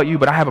I don't know about you,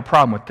 but I have a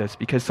problem with this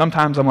because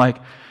sometimes I'm like,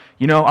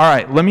 all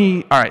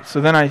right,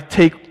 so then I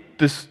take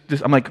this,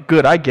 I'm like,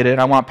 good, I get it.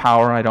 I want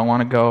power. I don't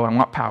want to go. I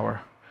want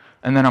power.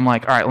 And then I'm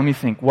like, all right, let me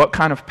think. What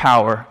kind of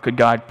power could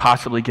God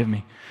possibly give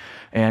me?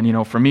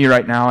 And, for me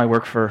right now, I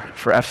work for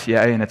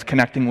FCA, and it's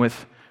connecting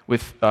with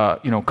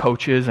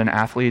coaches and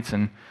athletes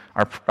and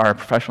our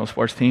professional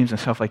sports teams and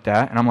stuff like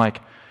that. And I'm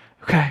like,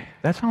 okay,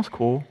 that sounds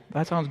cool.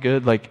 That sounds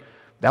good. Like,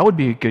 that would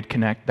be a good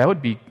connect. That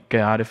would be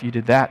God if you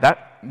did that.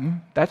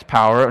 That's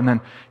power. And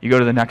then you go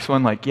to the next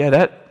one, like, yeah,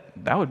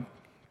 that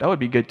would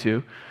be good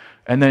too.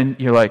 And then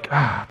you're like,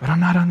 but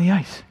I'm not on the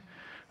ice.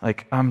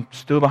 Like, I'm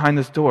still behind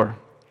this door.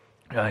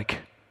 You're like,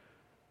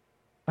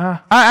 I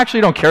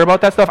actually don't care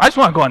about that stuff. I just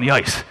want to go on the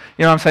ice.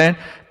 You know what I'm saying?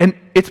 And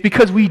it's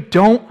because we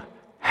don't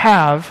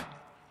have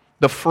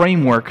the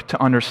framework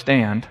to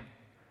understand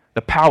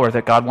the power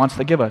that God wants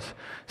to give us.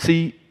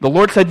 See, the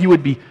Lord said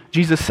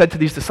Jesus said to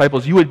these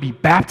disciples, you would be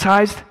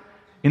baptized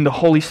in the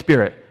Holy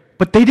Spirit.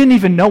 But they didn't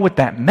even know what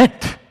that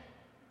meant.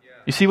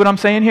 You see what I'm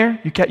saying here?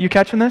 You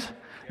catching this?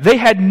 They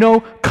had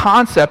no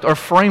concept or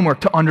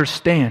framework to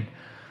understand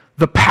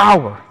the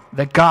power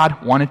that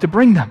God wanted to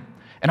bring them.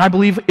 And I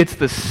believe it's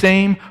the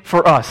same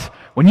for us.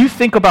 When you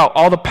think about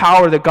all the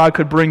power that God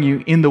could bring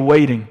you in the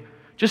waiting,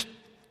 just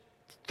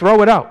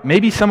throw it out.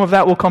 Maybe some of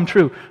that will come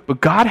true. But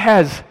God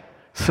has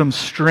some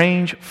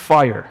strange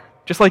fire.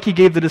 Just like he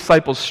gave the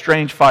disciples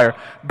strange fire.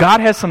 God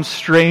has some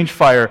strange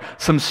fire,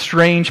 some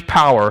strange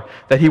power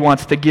that he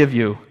wants to give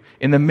you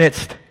in the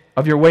midst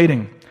of your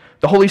waiting.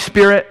 The Holy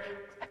Spirit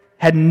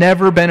had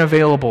never been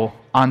available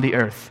on the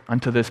earth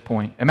until this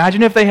point.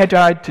 Imagine if they had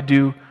tried to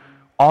do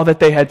all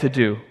that they had to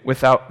do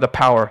without the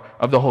power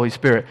of the Holy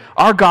Spirit.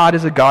 Our God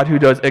is a God who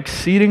does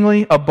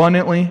exceedingly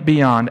abundantly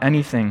beyond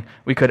anything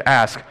we could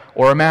ask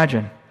or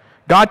imagine.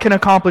 God can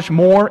accomplish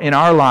more in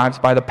our lives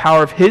by the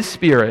power of his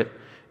Spirit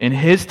in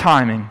his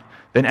timing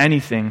than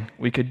anything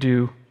we could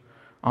do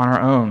on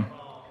our own.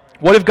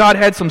 What if God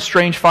had some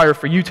strange fire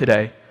for you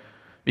today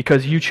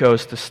because you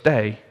chose to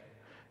stay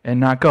and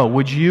not go?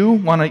 Would you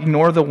want to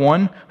ignore the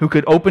one who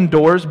could open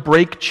doors,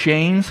 break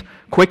chains,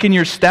 quicken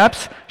your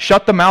steps,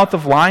 shut the mouth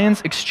of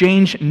lions,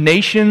 exchange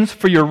nations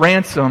for your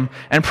ransom,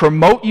 and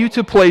promote you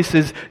to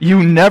places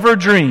you never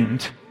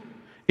dreamed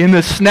in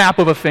the snap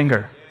of a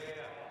finger?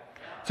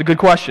 It's a good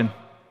question.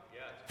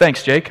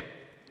 Thanks, Jake.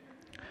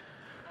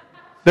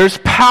 There's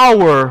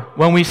power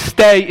when we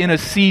stay in a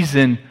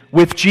season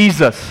with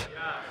Jesus.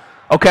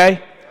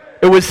 Okay?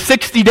 It was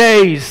 60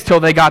 days till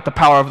they got the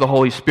power of the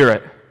Holy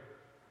Spirit.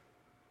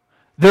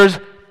 There's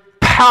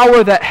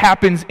power that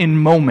happens in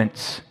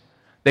moments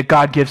that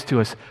God gives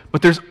to us.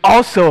 But there's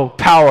also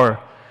power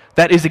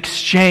that is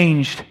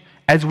exchanged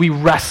as we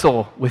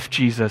wrestle with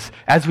Jesus,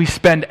 as we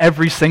spend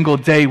every single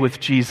day with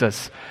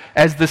Jesus,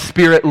 as the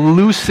Spirit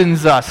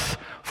loosens us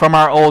from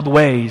our old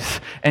ways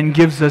and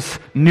gives us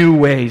new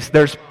ways.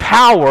 There's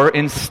power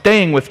in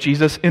staying with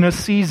Jesus in a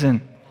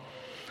season.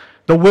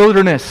 The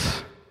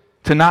wilderness,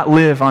 to not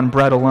live on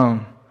bread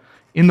alone.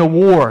 In the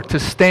war, to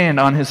stand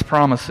on his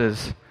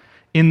promises.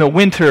 In the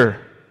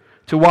winter,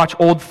 to watch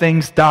old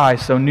things die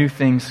so new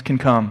things can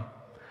come.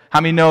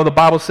 How many know the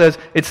Bible says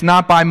it's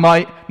not by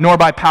might nor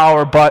by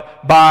power,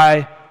 but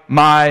by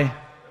my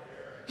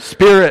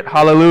Spirit,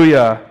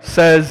 hallelujah,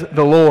 says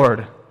the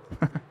Lord.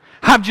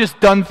 I've just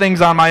done things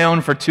on my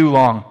own for too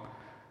long.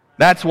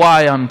 That's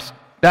why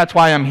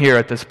I'm here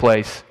at this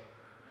place.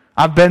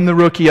 I've been the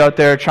rookie out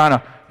there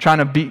trying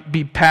to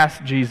be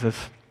past Jesus.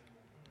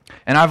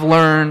 And I've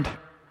learned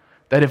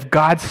that if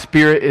God's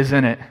Spirit is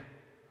in it,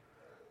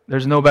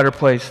 There's no better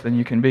place than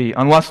you can be.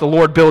 Unless the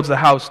Lord builds the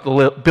house,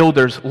 the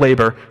builders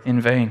labor in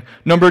vain.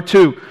 Number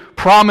 2,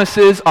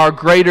 promises are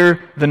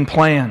greater than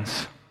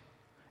plans.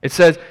 It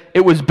says,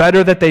 it was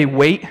better that they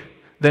wait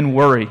than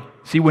worry.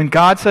 See, when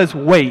God says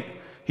wait,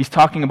 he's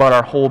talking about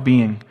our whole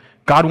being.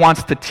 God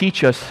wants to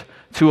teach us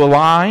to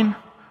align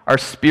our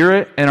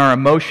spirit and our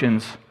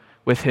emotions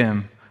with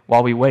him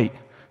while we wait,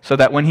 so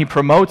that when he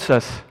promotes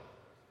us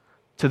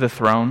to the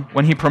throne,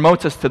 when he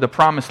promotes us to the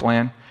promised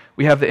land,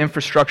 we have the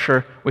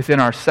infrastructure within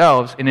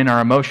ourselves and in our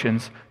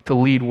emotions to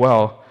lead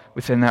well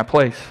within that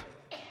place.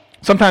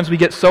 Sometimes we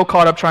get so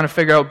caught up trying to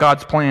figure out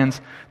God's plans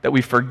that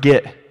we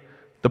forget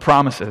the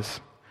promises.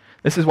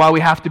 This is why we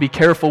have to be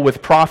careful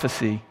with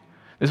prophecy.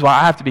 This is why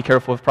I have to be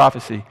careful with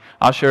prophecy.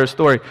 I'll share a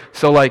story.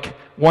 So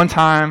one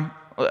time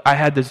I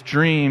had this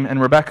dream, and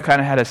Rebecca kind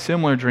of had a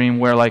similar dream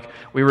where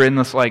we were in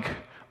this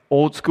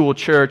old school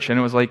church, and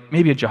it was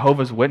maybe a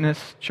Jehovah's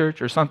Witness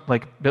church or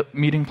something,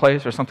 meeting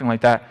place or something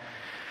like that.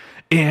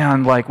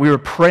 And we were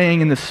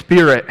praying in the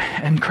Spirit,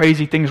 and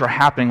crazy things were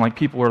happening.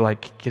 People were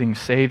getting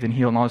saved and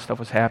healed, and all this stuff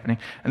was happening.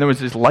 And there was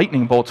these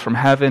lightning bolts from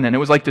heaven, and it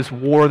was this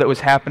war that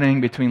was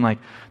happening between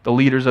the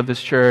leaders of this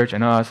church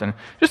and us, and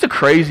just a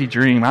crazy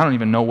dream. I don't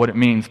even know what it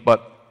means,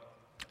 but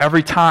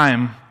every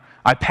time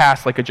I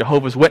pass a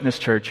Jehovah's Witness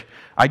church,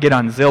 I get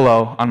on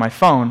Zillow on my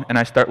phone, and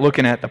I start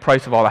looking at the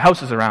price of all the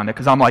houses around it,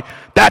 because I'm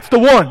that's the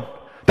one.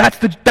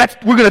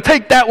 We're going to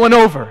take that one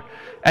over.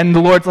 And the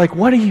Lord's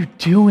what are you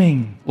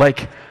doing?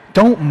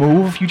 Don't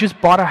move. You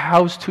just bought a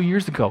house 2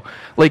 years ago.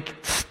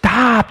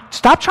 Stop.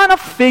 Stop trying to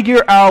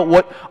figure out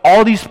what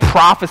all these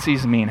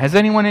prophecies mean. Has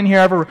anyone in here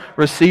ever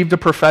received a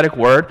prophetic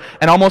word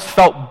and almost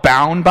felt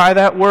bound by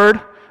that word?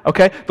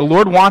 Okay? The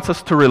Lord wants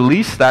us to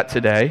release that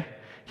today.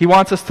 He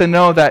wants us to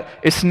know that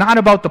it's not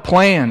about the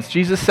plans.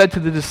 Jesus said to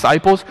the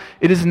disciples,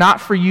 it is not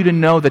for you to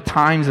know the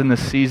times and the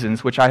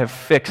seasons which I have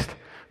fixed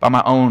by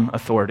my own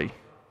authority.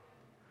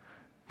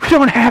 We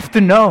don't have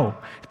to know.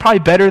 It's probably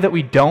better that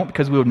we don't,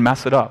 because we would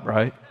mess it up,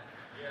 right?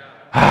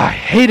 I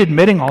hate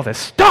admitting all this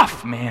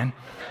stuff, man.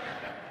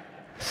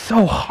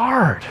 So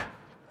hard.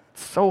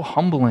 So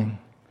humbling.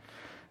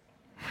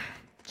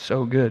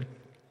 So good.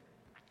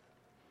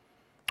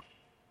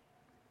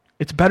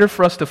 It's better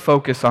for us to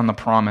focus on the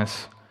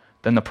promise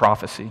than the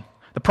prophecy.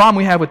 The problem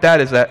we have with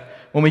that is that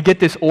when we get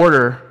this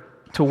order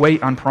to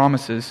wait on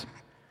promises,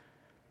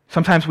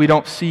 sometimes we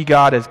don't see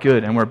God as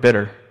good and we're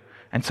bitter.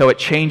 And so it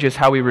changes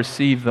how we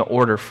receive the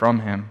order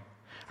from him.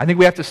 I think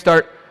we have to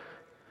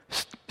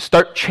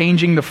start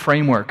changing the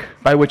framework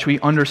by which we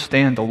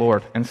understand the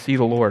Lord and see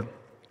the Lord.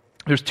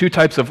 There's 2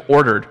 types of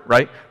ordered,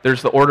 right?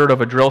 There's the ordered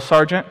of a drill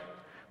sergeant,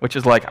 which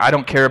is I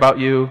don't care about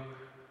you,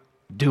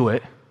 do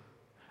it.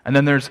 And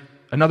then there's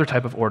another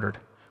type of ordered,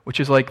 which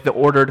is the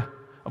ordered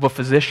of a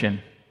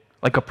physician,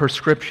 like a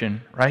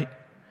prescription, right?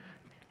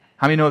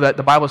 How many know that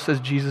the Bible says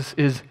Jesus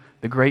is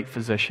the great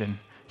physician?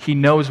 He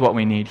knows what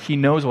we need. He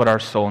knows what our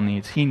soul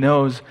needs. He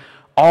knows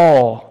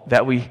all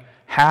that we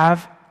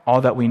have,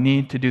 all that we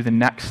need to do the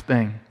next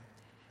thing.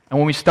 And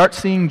when we start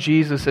seeing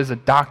Jesus as a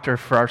doctor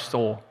for our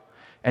soul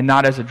and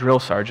not as a drill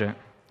sergeant,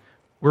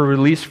 we're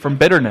released from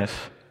bitterness.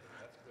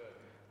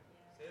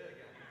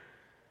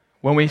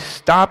 When we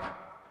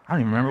stop, I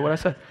don't even remember what I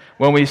said.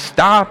 When we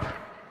stop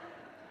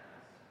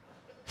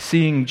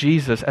seeing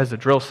Jesus as a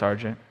drill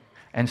sergeant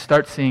and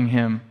start seeing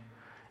him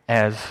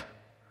as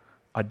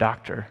a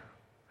doctor,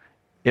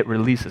 it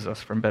releases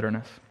us from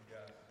bitterness.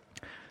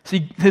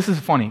 See, this is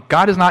funny.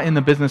 God is not in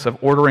the business of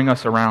ordering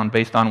us around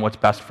based on what's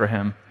best for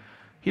him.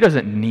 He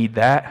doesn't need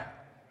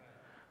that.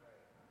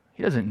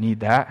 He doesn't need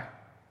that.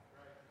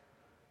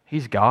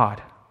 He's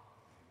God.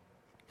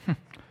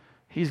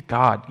 He's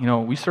God.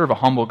 We serve a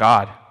humble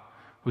God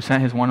who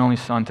sent his one only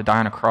Son to die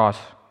on a cross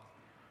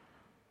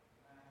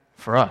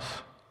for us.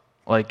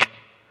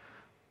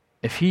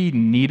 If he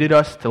needed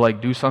us to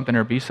do something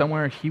or be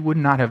somewhere, he would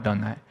not have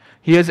done that.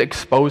 He has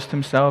exposed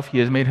himself. He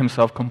has made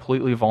himself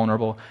completely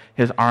vulnerable.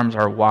 His arms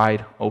are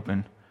wide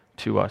open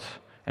to us.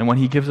 And when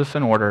he gives us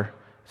an order,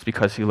 it's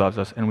because he loves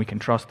us and we can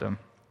trust him.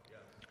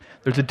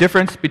 There's a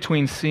difference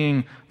between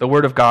seeing the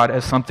Word of God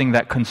as something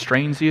that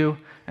constrains you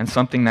and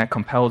something that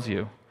compels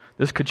you.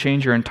 This could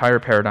change your entire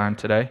paradigm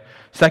today.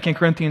 2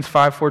 Corinthians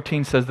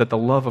 5:14 says that the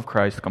love of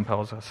Christ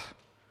compels us.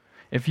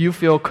 If you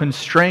feel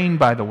constrained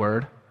by the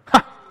Word,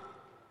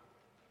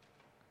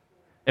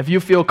 if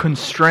you feel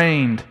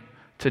constrained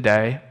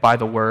today by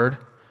the Word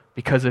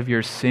because of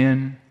your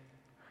sin,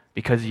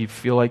 because you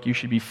feel like you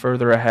should be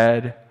further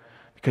ahead,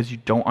 because you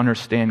don't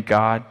understand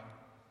God,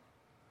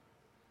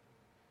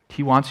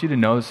 he wants you to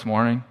know this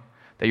morning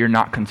that you're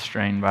not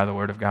constrained by the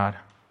Word of God.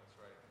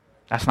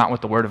 That's not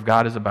what the Word of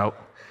God is about.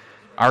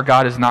 Our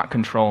God is not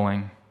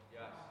controlling.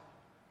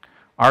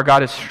 Our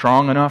God is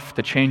strong enough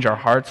to change our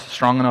hearts,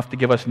 strong enough to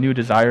give us new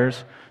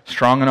desires,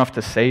 strong enough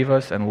to save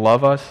us and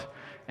love us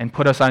and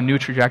put us on new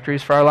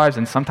trajectories for our lives.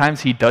 And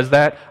sometimes he does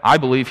that. I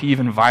believe he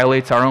even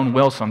violates our own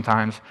will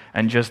sometimes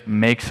and just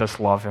makes us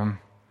love him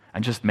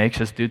and just makes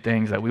us do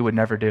things that we would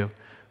never do.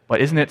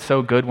 But isn't it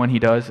so good when he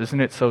does? Isn't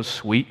it so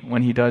sweet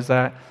when he does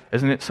that?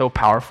 Isn't it so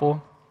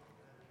powerful?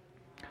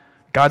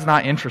 God's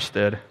not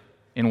interested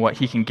in what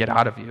he can get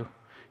out of you.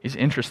 He's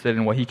interested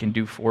in what he can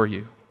do for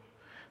you.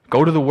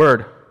 Go to the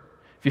Word.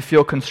 If you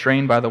feel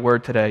constrained by the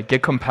Word today,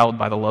 get compelled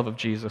by the love of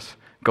Jesus.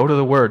 Go to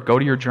the Word. Go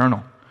to your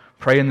journal.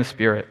 Pray in the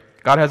Spirit.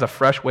 God has a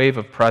fresh wave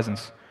of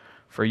presence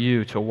for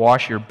you to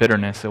wash your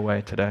bitterness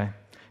away today.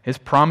 His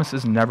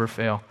promises never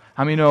fail.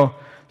 How many know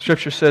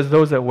Scripture says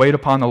those that wait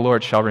upon the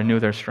Lord shall renew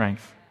their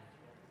strength?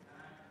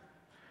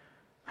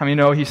 How many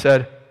know he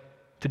said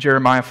to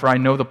Jeremiah, for I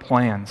know the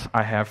plans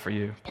I have for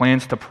you.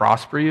 Plans to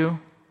prosper you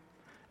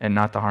and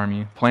not to harm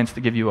you. Plans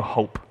to give you a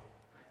hope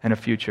and a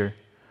future.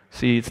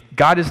 See,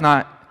 God is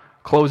not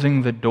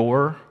closing the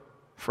door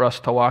for us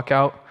to walk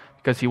out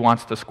because he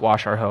wants to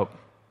squash our hope.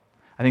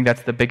 I think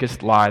that's the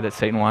biggest lie that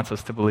Satan wants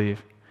us to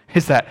believe,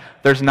 is that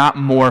there's not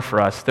more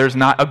for us. There's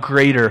not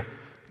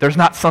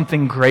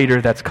something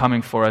greater that's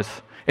coming for us.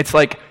 It's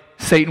like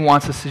Satan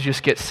wants us to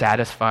just get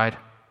satisfied.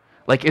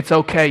 Like, it's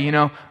okay,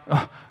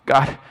 oh,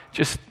 God,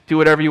 just do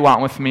whatever you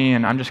want with me,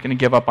 and I'm just going to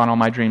give up on all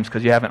my dreams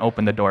because you haven't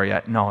opened the door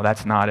yet. No,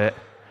 that's not it.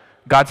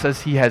 God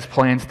says he has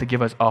plans to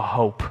give us a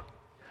hope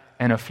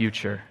and a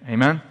future.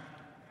 Amen?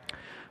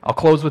 I'll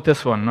close with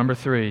this one, number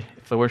 3.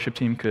 If the worship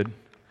team could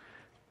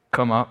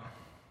come up.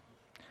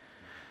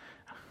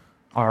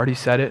 I already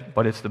said it,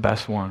 but it's the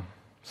best one,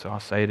 so I'll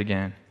say it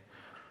again.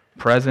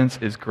 Presence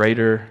is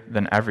greater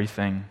than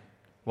everything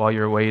while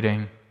you're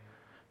waiting.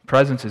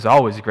 Presence is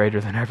always greater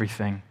than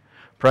everything.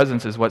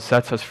 Presence is what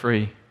sets us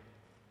free.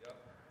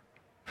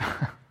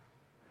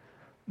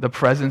 The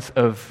presence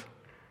of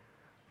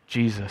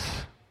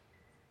Jesus.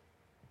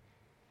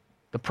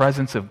 The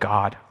presence of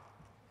God.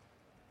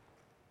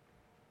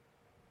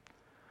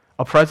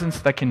 A presence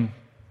that can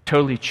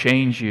totally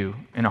change you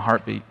in a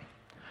heartbeat.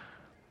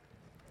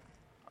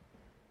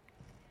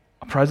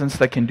 A presence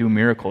that can do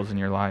miracles in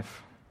your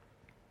life.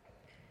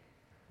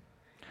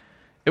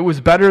 It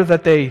was better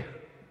that they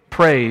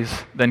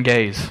praise than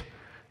gaze.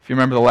 If you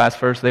remember the last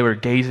verse, they were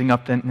gazing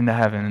up into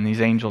heaven, and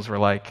these angels were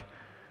like,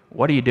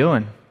 what are you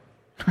doing?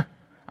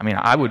 I mean,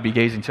 I would be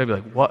gazing too. I'd be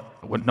like,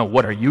 what? No,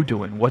 what are you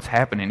doing? What's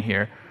happening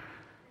here?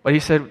 But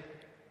he said,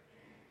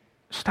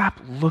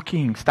 stop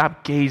looking,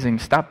 stop gazing,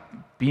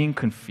 stop being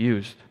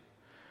confused.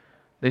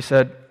 They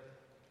said,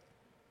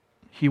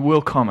 he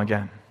will come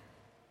again.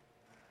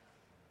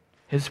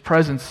 His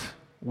presence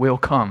will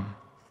come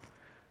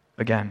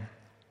again.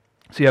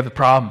 So you have the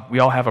problem. We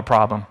all have a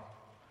problem.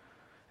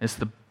 It's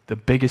the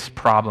biggest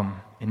problem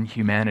in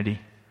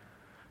humanity.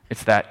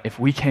 It's that if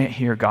we can't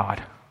hear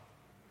God,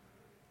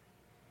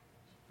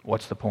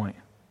 what's the point?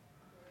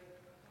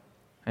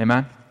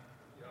 Amen?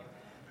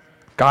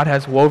 God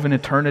has woven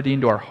eternity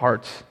into our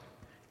hearts,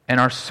 and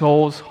our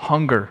souls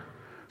hunger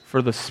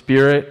for the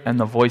Spirit and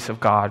the voice of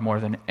God more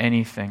than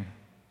anything.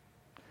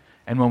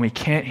 And when we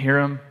can't hear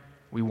him,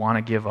 we want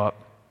to give up.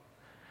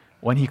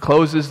 When he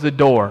closes the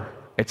door,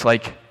 it's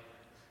like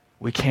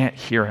we can't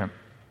hear him.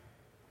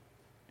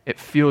 It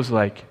feels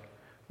like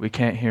we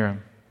can't hear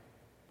him.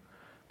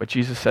 But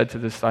Jesus said to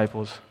the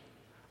disciples,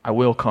 I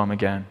will come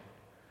again.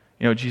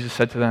 Jesus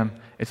said to them,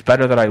 it's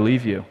better that I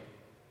leave you.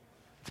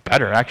 It's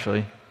better,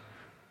 actually.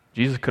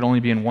 Jesus could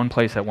only be in one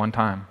place at one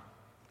time.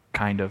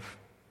 Kind of.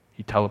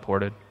 He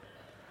teleported.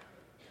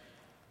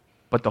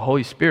 But the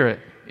Holy Spirit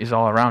is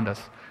all around us.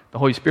 The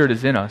Holy Spirit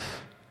is in us.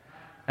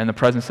 And the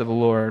presence of the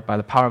Lord, by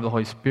the power of the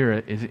Holy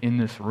Spirit, is in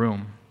this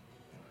room.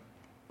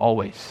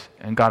 Always.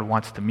 And God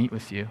wants to meet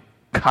with you.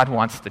 God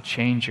wants to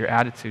change your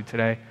attitude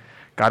today.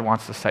 God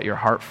wants to set your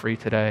heart free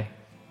today.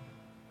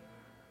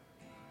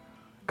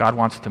 God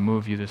wants to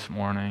move you this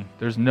morning.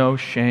 There's no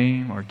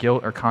shame or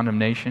guilt or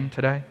condemnation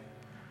today.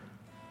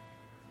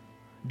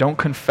 Don't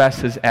confess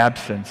his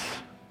absence.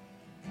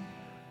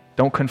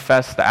 Don't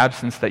confess the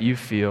absence that you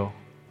feel.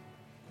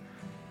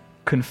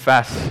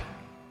 Confess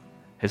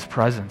his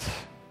presence.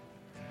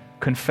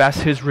 Confess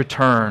his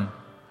return.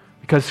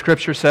 Because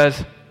Scripture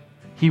says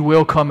he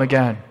will come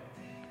again.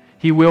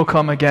 He will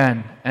come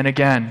again and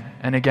again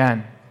and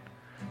again.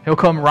 He'll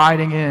come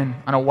riding in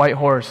on a white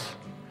horse,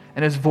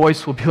 and his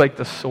voice will be like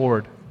the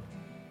sword.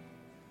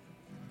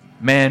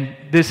 Man,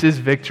 this is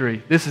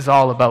victory. This is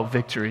all about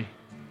victory.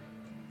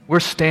 We're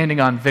standing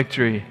on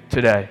victory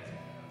today.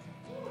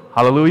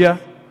 Hallelujah.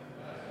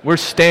 We're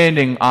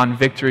standing on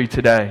victory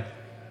today.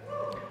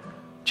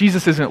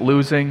 Jesus isn't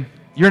losing.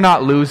 You're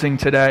not losing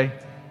today.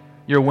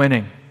 You're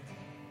winning.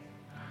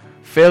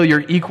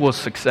 Failure equals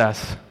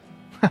success.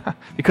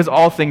 Because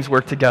all things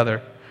work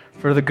together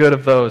for the good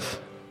of those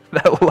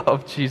that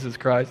love Jesus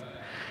Christ.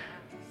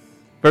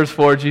 Verse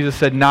 4, Jesus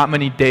said, not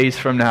many days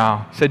from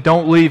now. He said,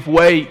 don't leave,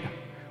 wait.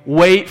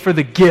 Wait for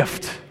the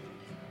gift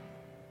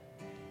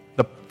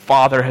the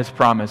Father has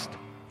promised.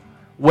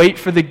 Wait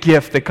for the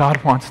gift that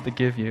God wants to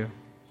give you.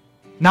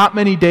 Not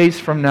many days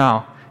from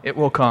now, it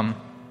will come.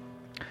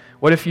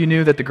 What if you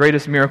knew that the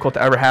greatest miracle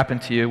to ever happen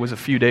to you was a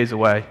few days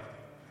away?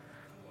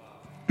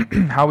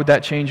 How would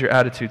that change your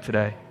attitude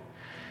today?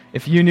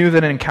 If you knew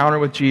that an encounter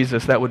with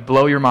Jesus that would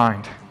blow your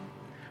mind,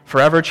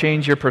 forever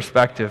change your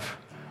perspective,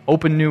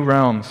 open new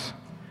realms,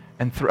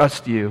 and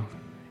thrust you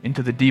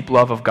into the deep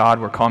love of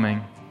God we're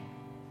coming,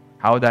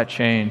 how would that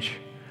change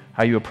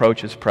how you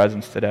approach His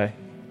presence today.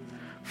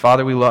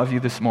 Father, we love you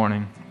this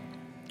morning.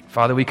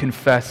 Father, we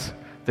confess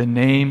the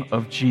name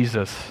of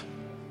Jesus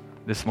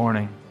this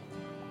morning.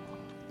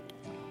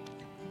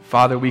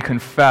 Father, we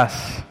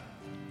confess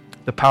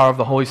the power of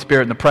the Holy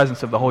Spirit and the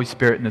presence of the Holy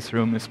Spirit in this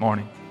room this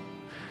morning.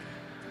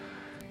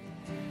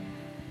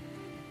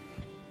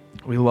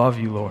 We love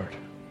you, Lord.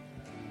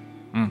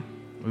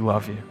 We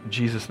love you. In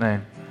Jesus'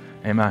 name,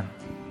 amen.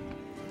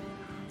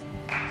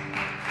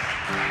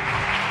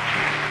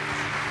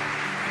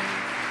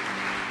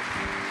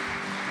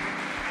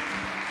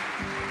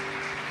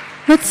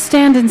 Let's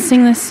stand and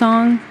sing this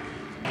song.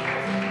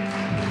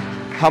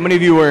 How many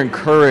of you were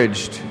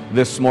encouraged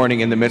this morning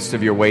in the midst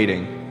of your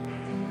waiting?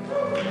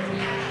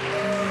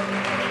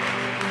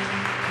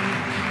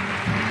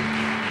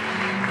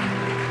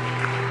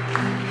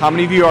 How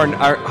many of you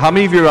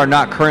are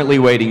not currently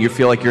waiting? You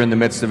feel like you're in the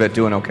midst of it,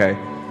 doing okay?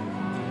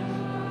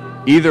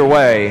 Either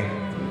way,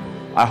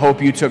 I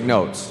hope you took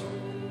notes.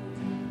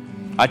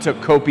 I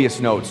took copious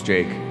notes,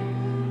 Jake.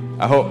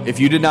 I hope if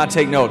you did not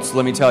take notes,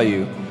 let me tell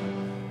you,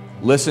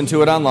 listen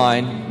to it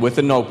online with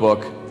a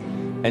notebook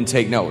and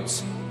take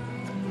notes.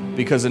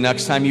 Because the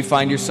next time you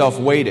find yourself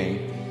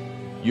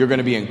waiting, you're going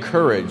to be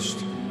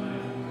encouraged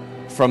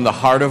from the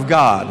heart of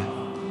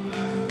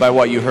God by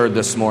what you heard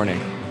this morning.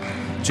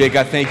 Jake,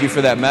 I thank you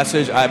for that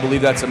message. I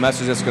believe that's a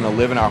message that's going to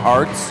live in our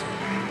hearts,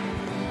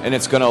 and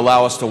it's going to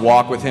allow us to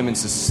walk with Him and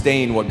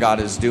sustain what God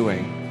is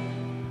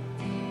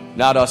doing.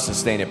 Not us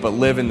sustain it, but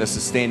live in the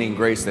sustaining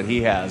grace that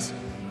He has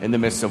in the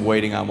midst of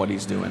waiting on what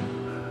He's doing.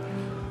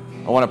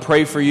 I want to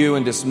pray for you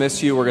and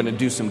dismiss you. We're going to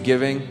do some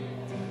giving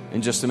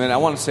in just a minute. I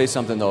want to say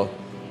something, though.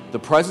 The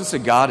presence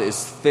of God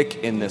is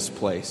thick in this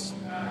place.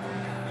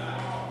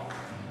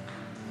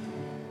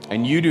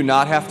 And you do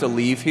not have to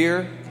leave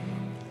here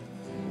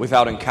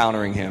without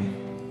encountering Him.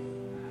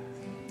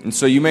 And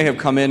so you may have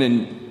come in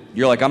and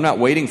you're like, I'm not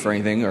waiting for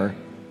anything, or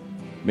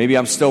maybe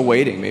I'm still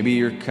waiting. Maybe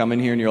you're coming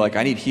here and you're like,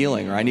 I need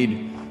healing, or I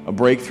need a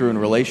breakthrough in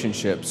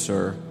relationships,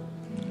 or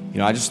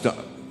I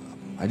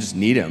just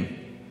need Him.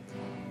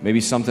 Maybe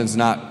something's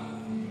not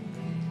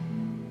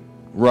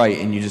right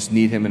and you just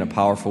need Him in a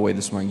powerful way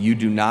this morning. You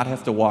do not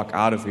have to walk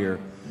out of here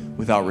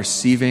without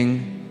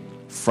receiving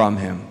from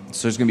Him.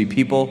 So there's going to be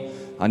people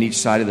on each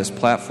side of this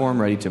platform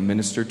ready to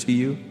minister to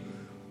you.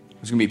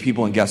 There's going to be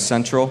people in Guest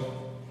Central.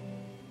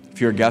 If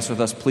you're a guest with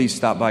us, please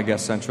stop by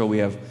Guest Central. We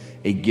have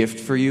a gift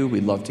for you.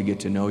 We'd love to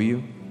get to know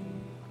you.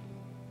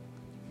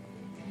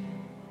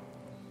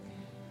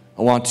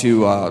 I want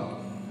to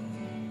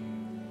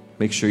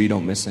make sure you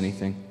don't miss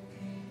anything.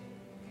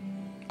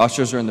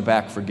 Ushers are in the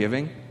back for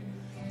giving.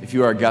 If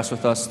you are a guest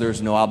with us,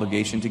 there's no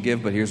obligation to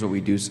give, but here's what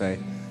we do say.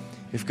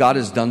 If God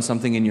has done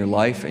something in your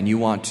life and you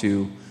want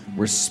to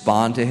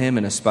respond to Him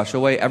in a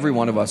special way, every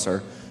one of us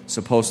are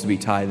supposed to be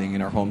tithing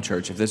in our home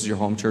church. If this is your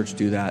home church,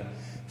 do that.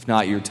 If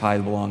not, your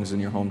tithe belongs in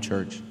your home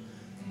church.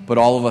 But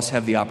all of us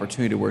have the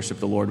opportunity to worship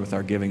the Lord with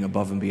our giving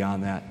above and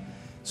beyond that.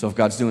 So if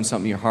God's doing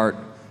something in your heart,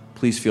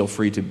 please feel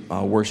free to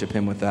worship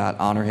Him with that,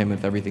 honor Him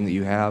with everything that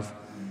you have.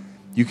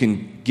 You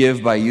can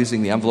give by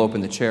using the envelope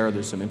in the chair.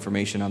 There's some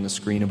information on the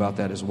screen about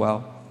that as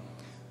well.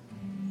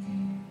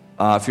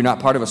 If you're not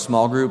part of a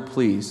small group,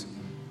 please,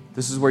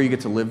 this is where you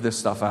get to live this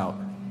stuff out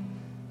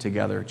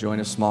together.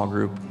 Join a small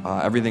group.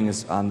 Everything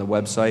is on the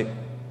website.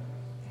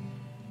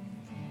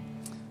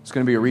 It's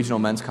going to be a regional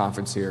men's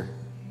conference here,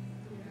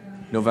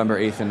 November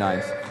 8th and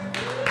 9th.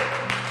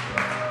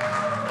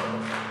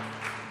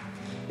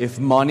 If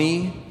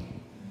money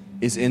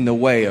is in the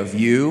way of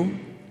you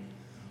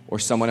or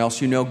someone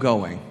else you know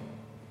going,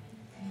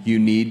 you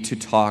need to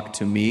talk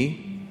to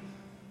me,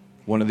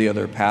 one of the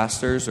other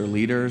pastors or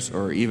leaders,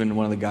 or even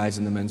one of the guys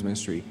in the men's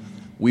ministry.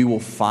 We will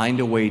find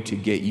a way to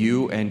get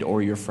you and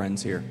or your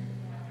friends here.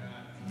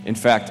 In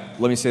fact,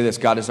 let me say this,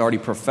 God has already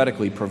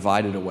prophetically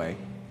provided a way.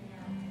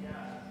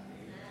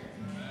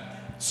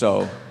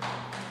 So,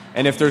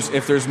 and if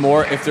there's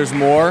more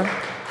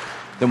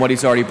than what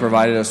He's already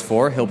provided us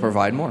for, He'll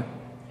provide more.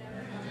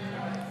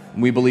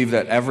 We believe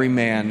that every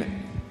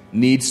man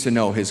needs to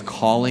know his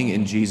calling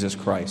in Jesus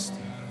Christ,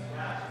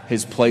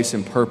 his place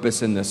and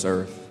purpose in this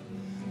earth.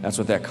 That's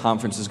what that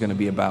conference is going to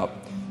be about.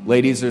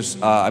 Ladies, there's,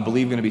 I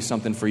believe, going to be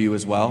something for you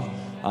as well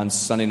on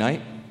Sunday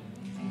night.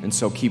 And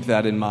so keep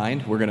that in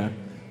mind. We're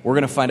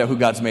going to find out who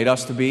God's made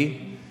us to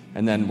be,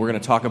 and then we're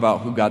going to talk about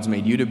who God's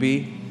made you to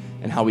be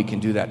and how we can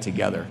do that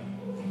together.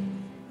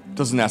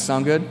 Doesn't that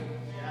sound good?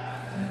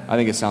 I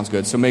think it sounds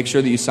good. So make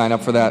sure that you sign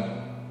up for that.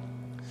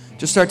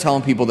 Just start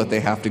telling people that they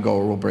have to go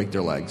or we'll break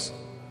their legs.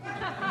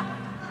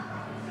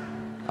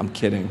 I'm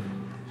kidding.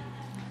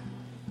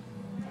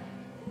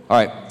 All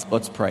right,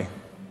 let's pray.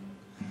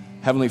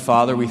 Heavenly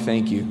Father, we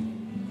thank you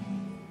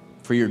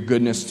for your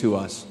goodness to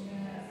us,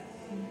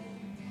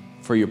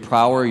 for your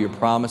power, your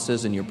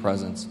promises, and your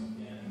presence.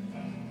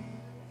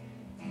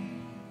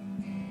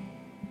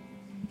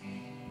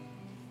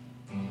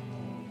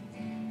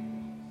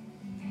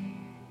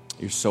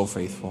 You're so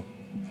faithful.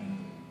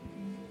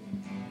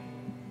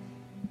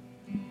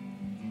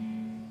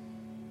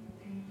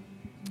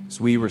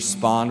 So we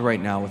respond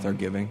right now with our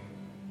giving.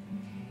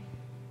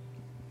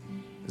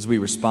 as we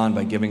respond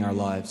by giving our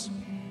lives.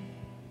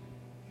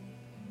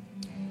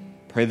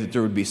 Pray that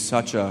there would be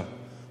such a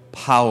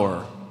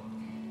power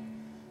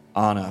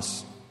on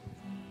us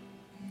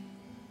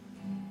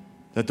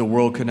that the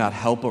world could not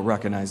help but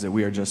recognize that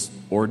we are just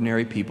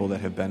ordinary people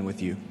that have been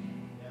with you.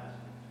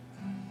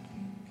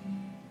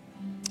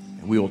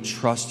 And we will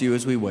trust you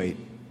as we wait.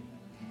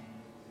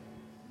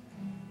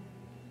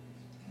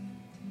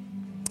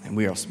 And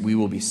we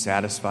will be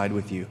satisfied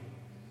with you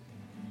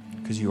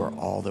because you are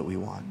all that we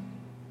want.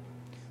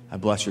 I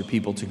bless your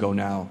people to go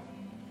now.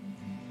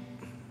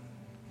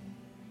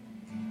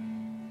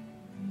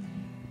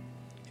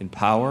 In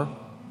power,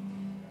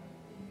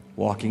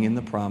 walking in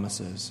the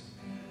promises,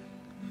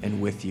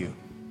 and with you.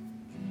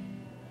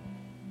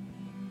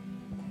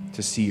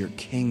 To see your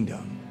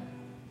kingdom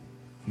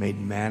made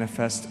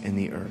manifest in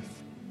the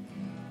earth,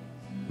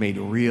 made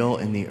real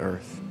in the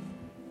earth,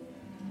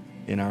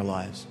 in our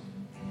lives.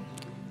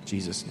 In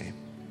Jesus' name.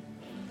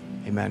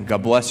 Amen.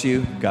 God bless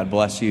you. God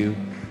bless you.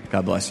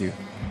 God bless you.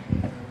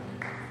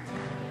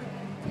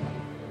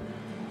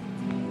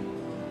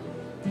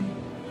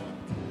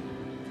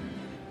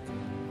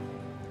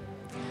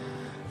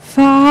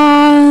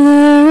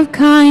 Father of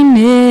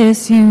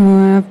kindness, you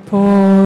have poured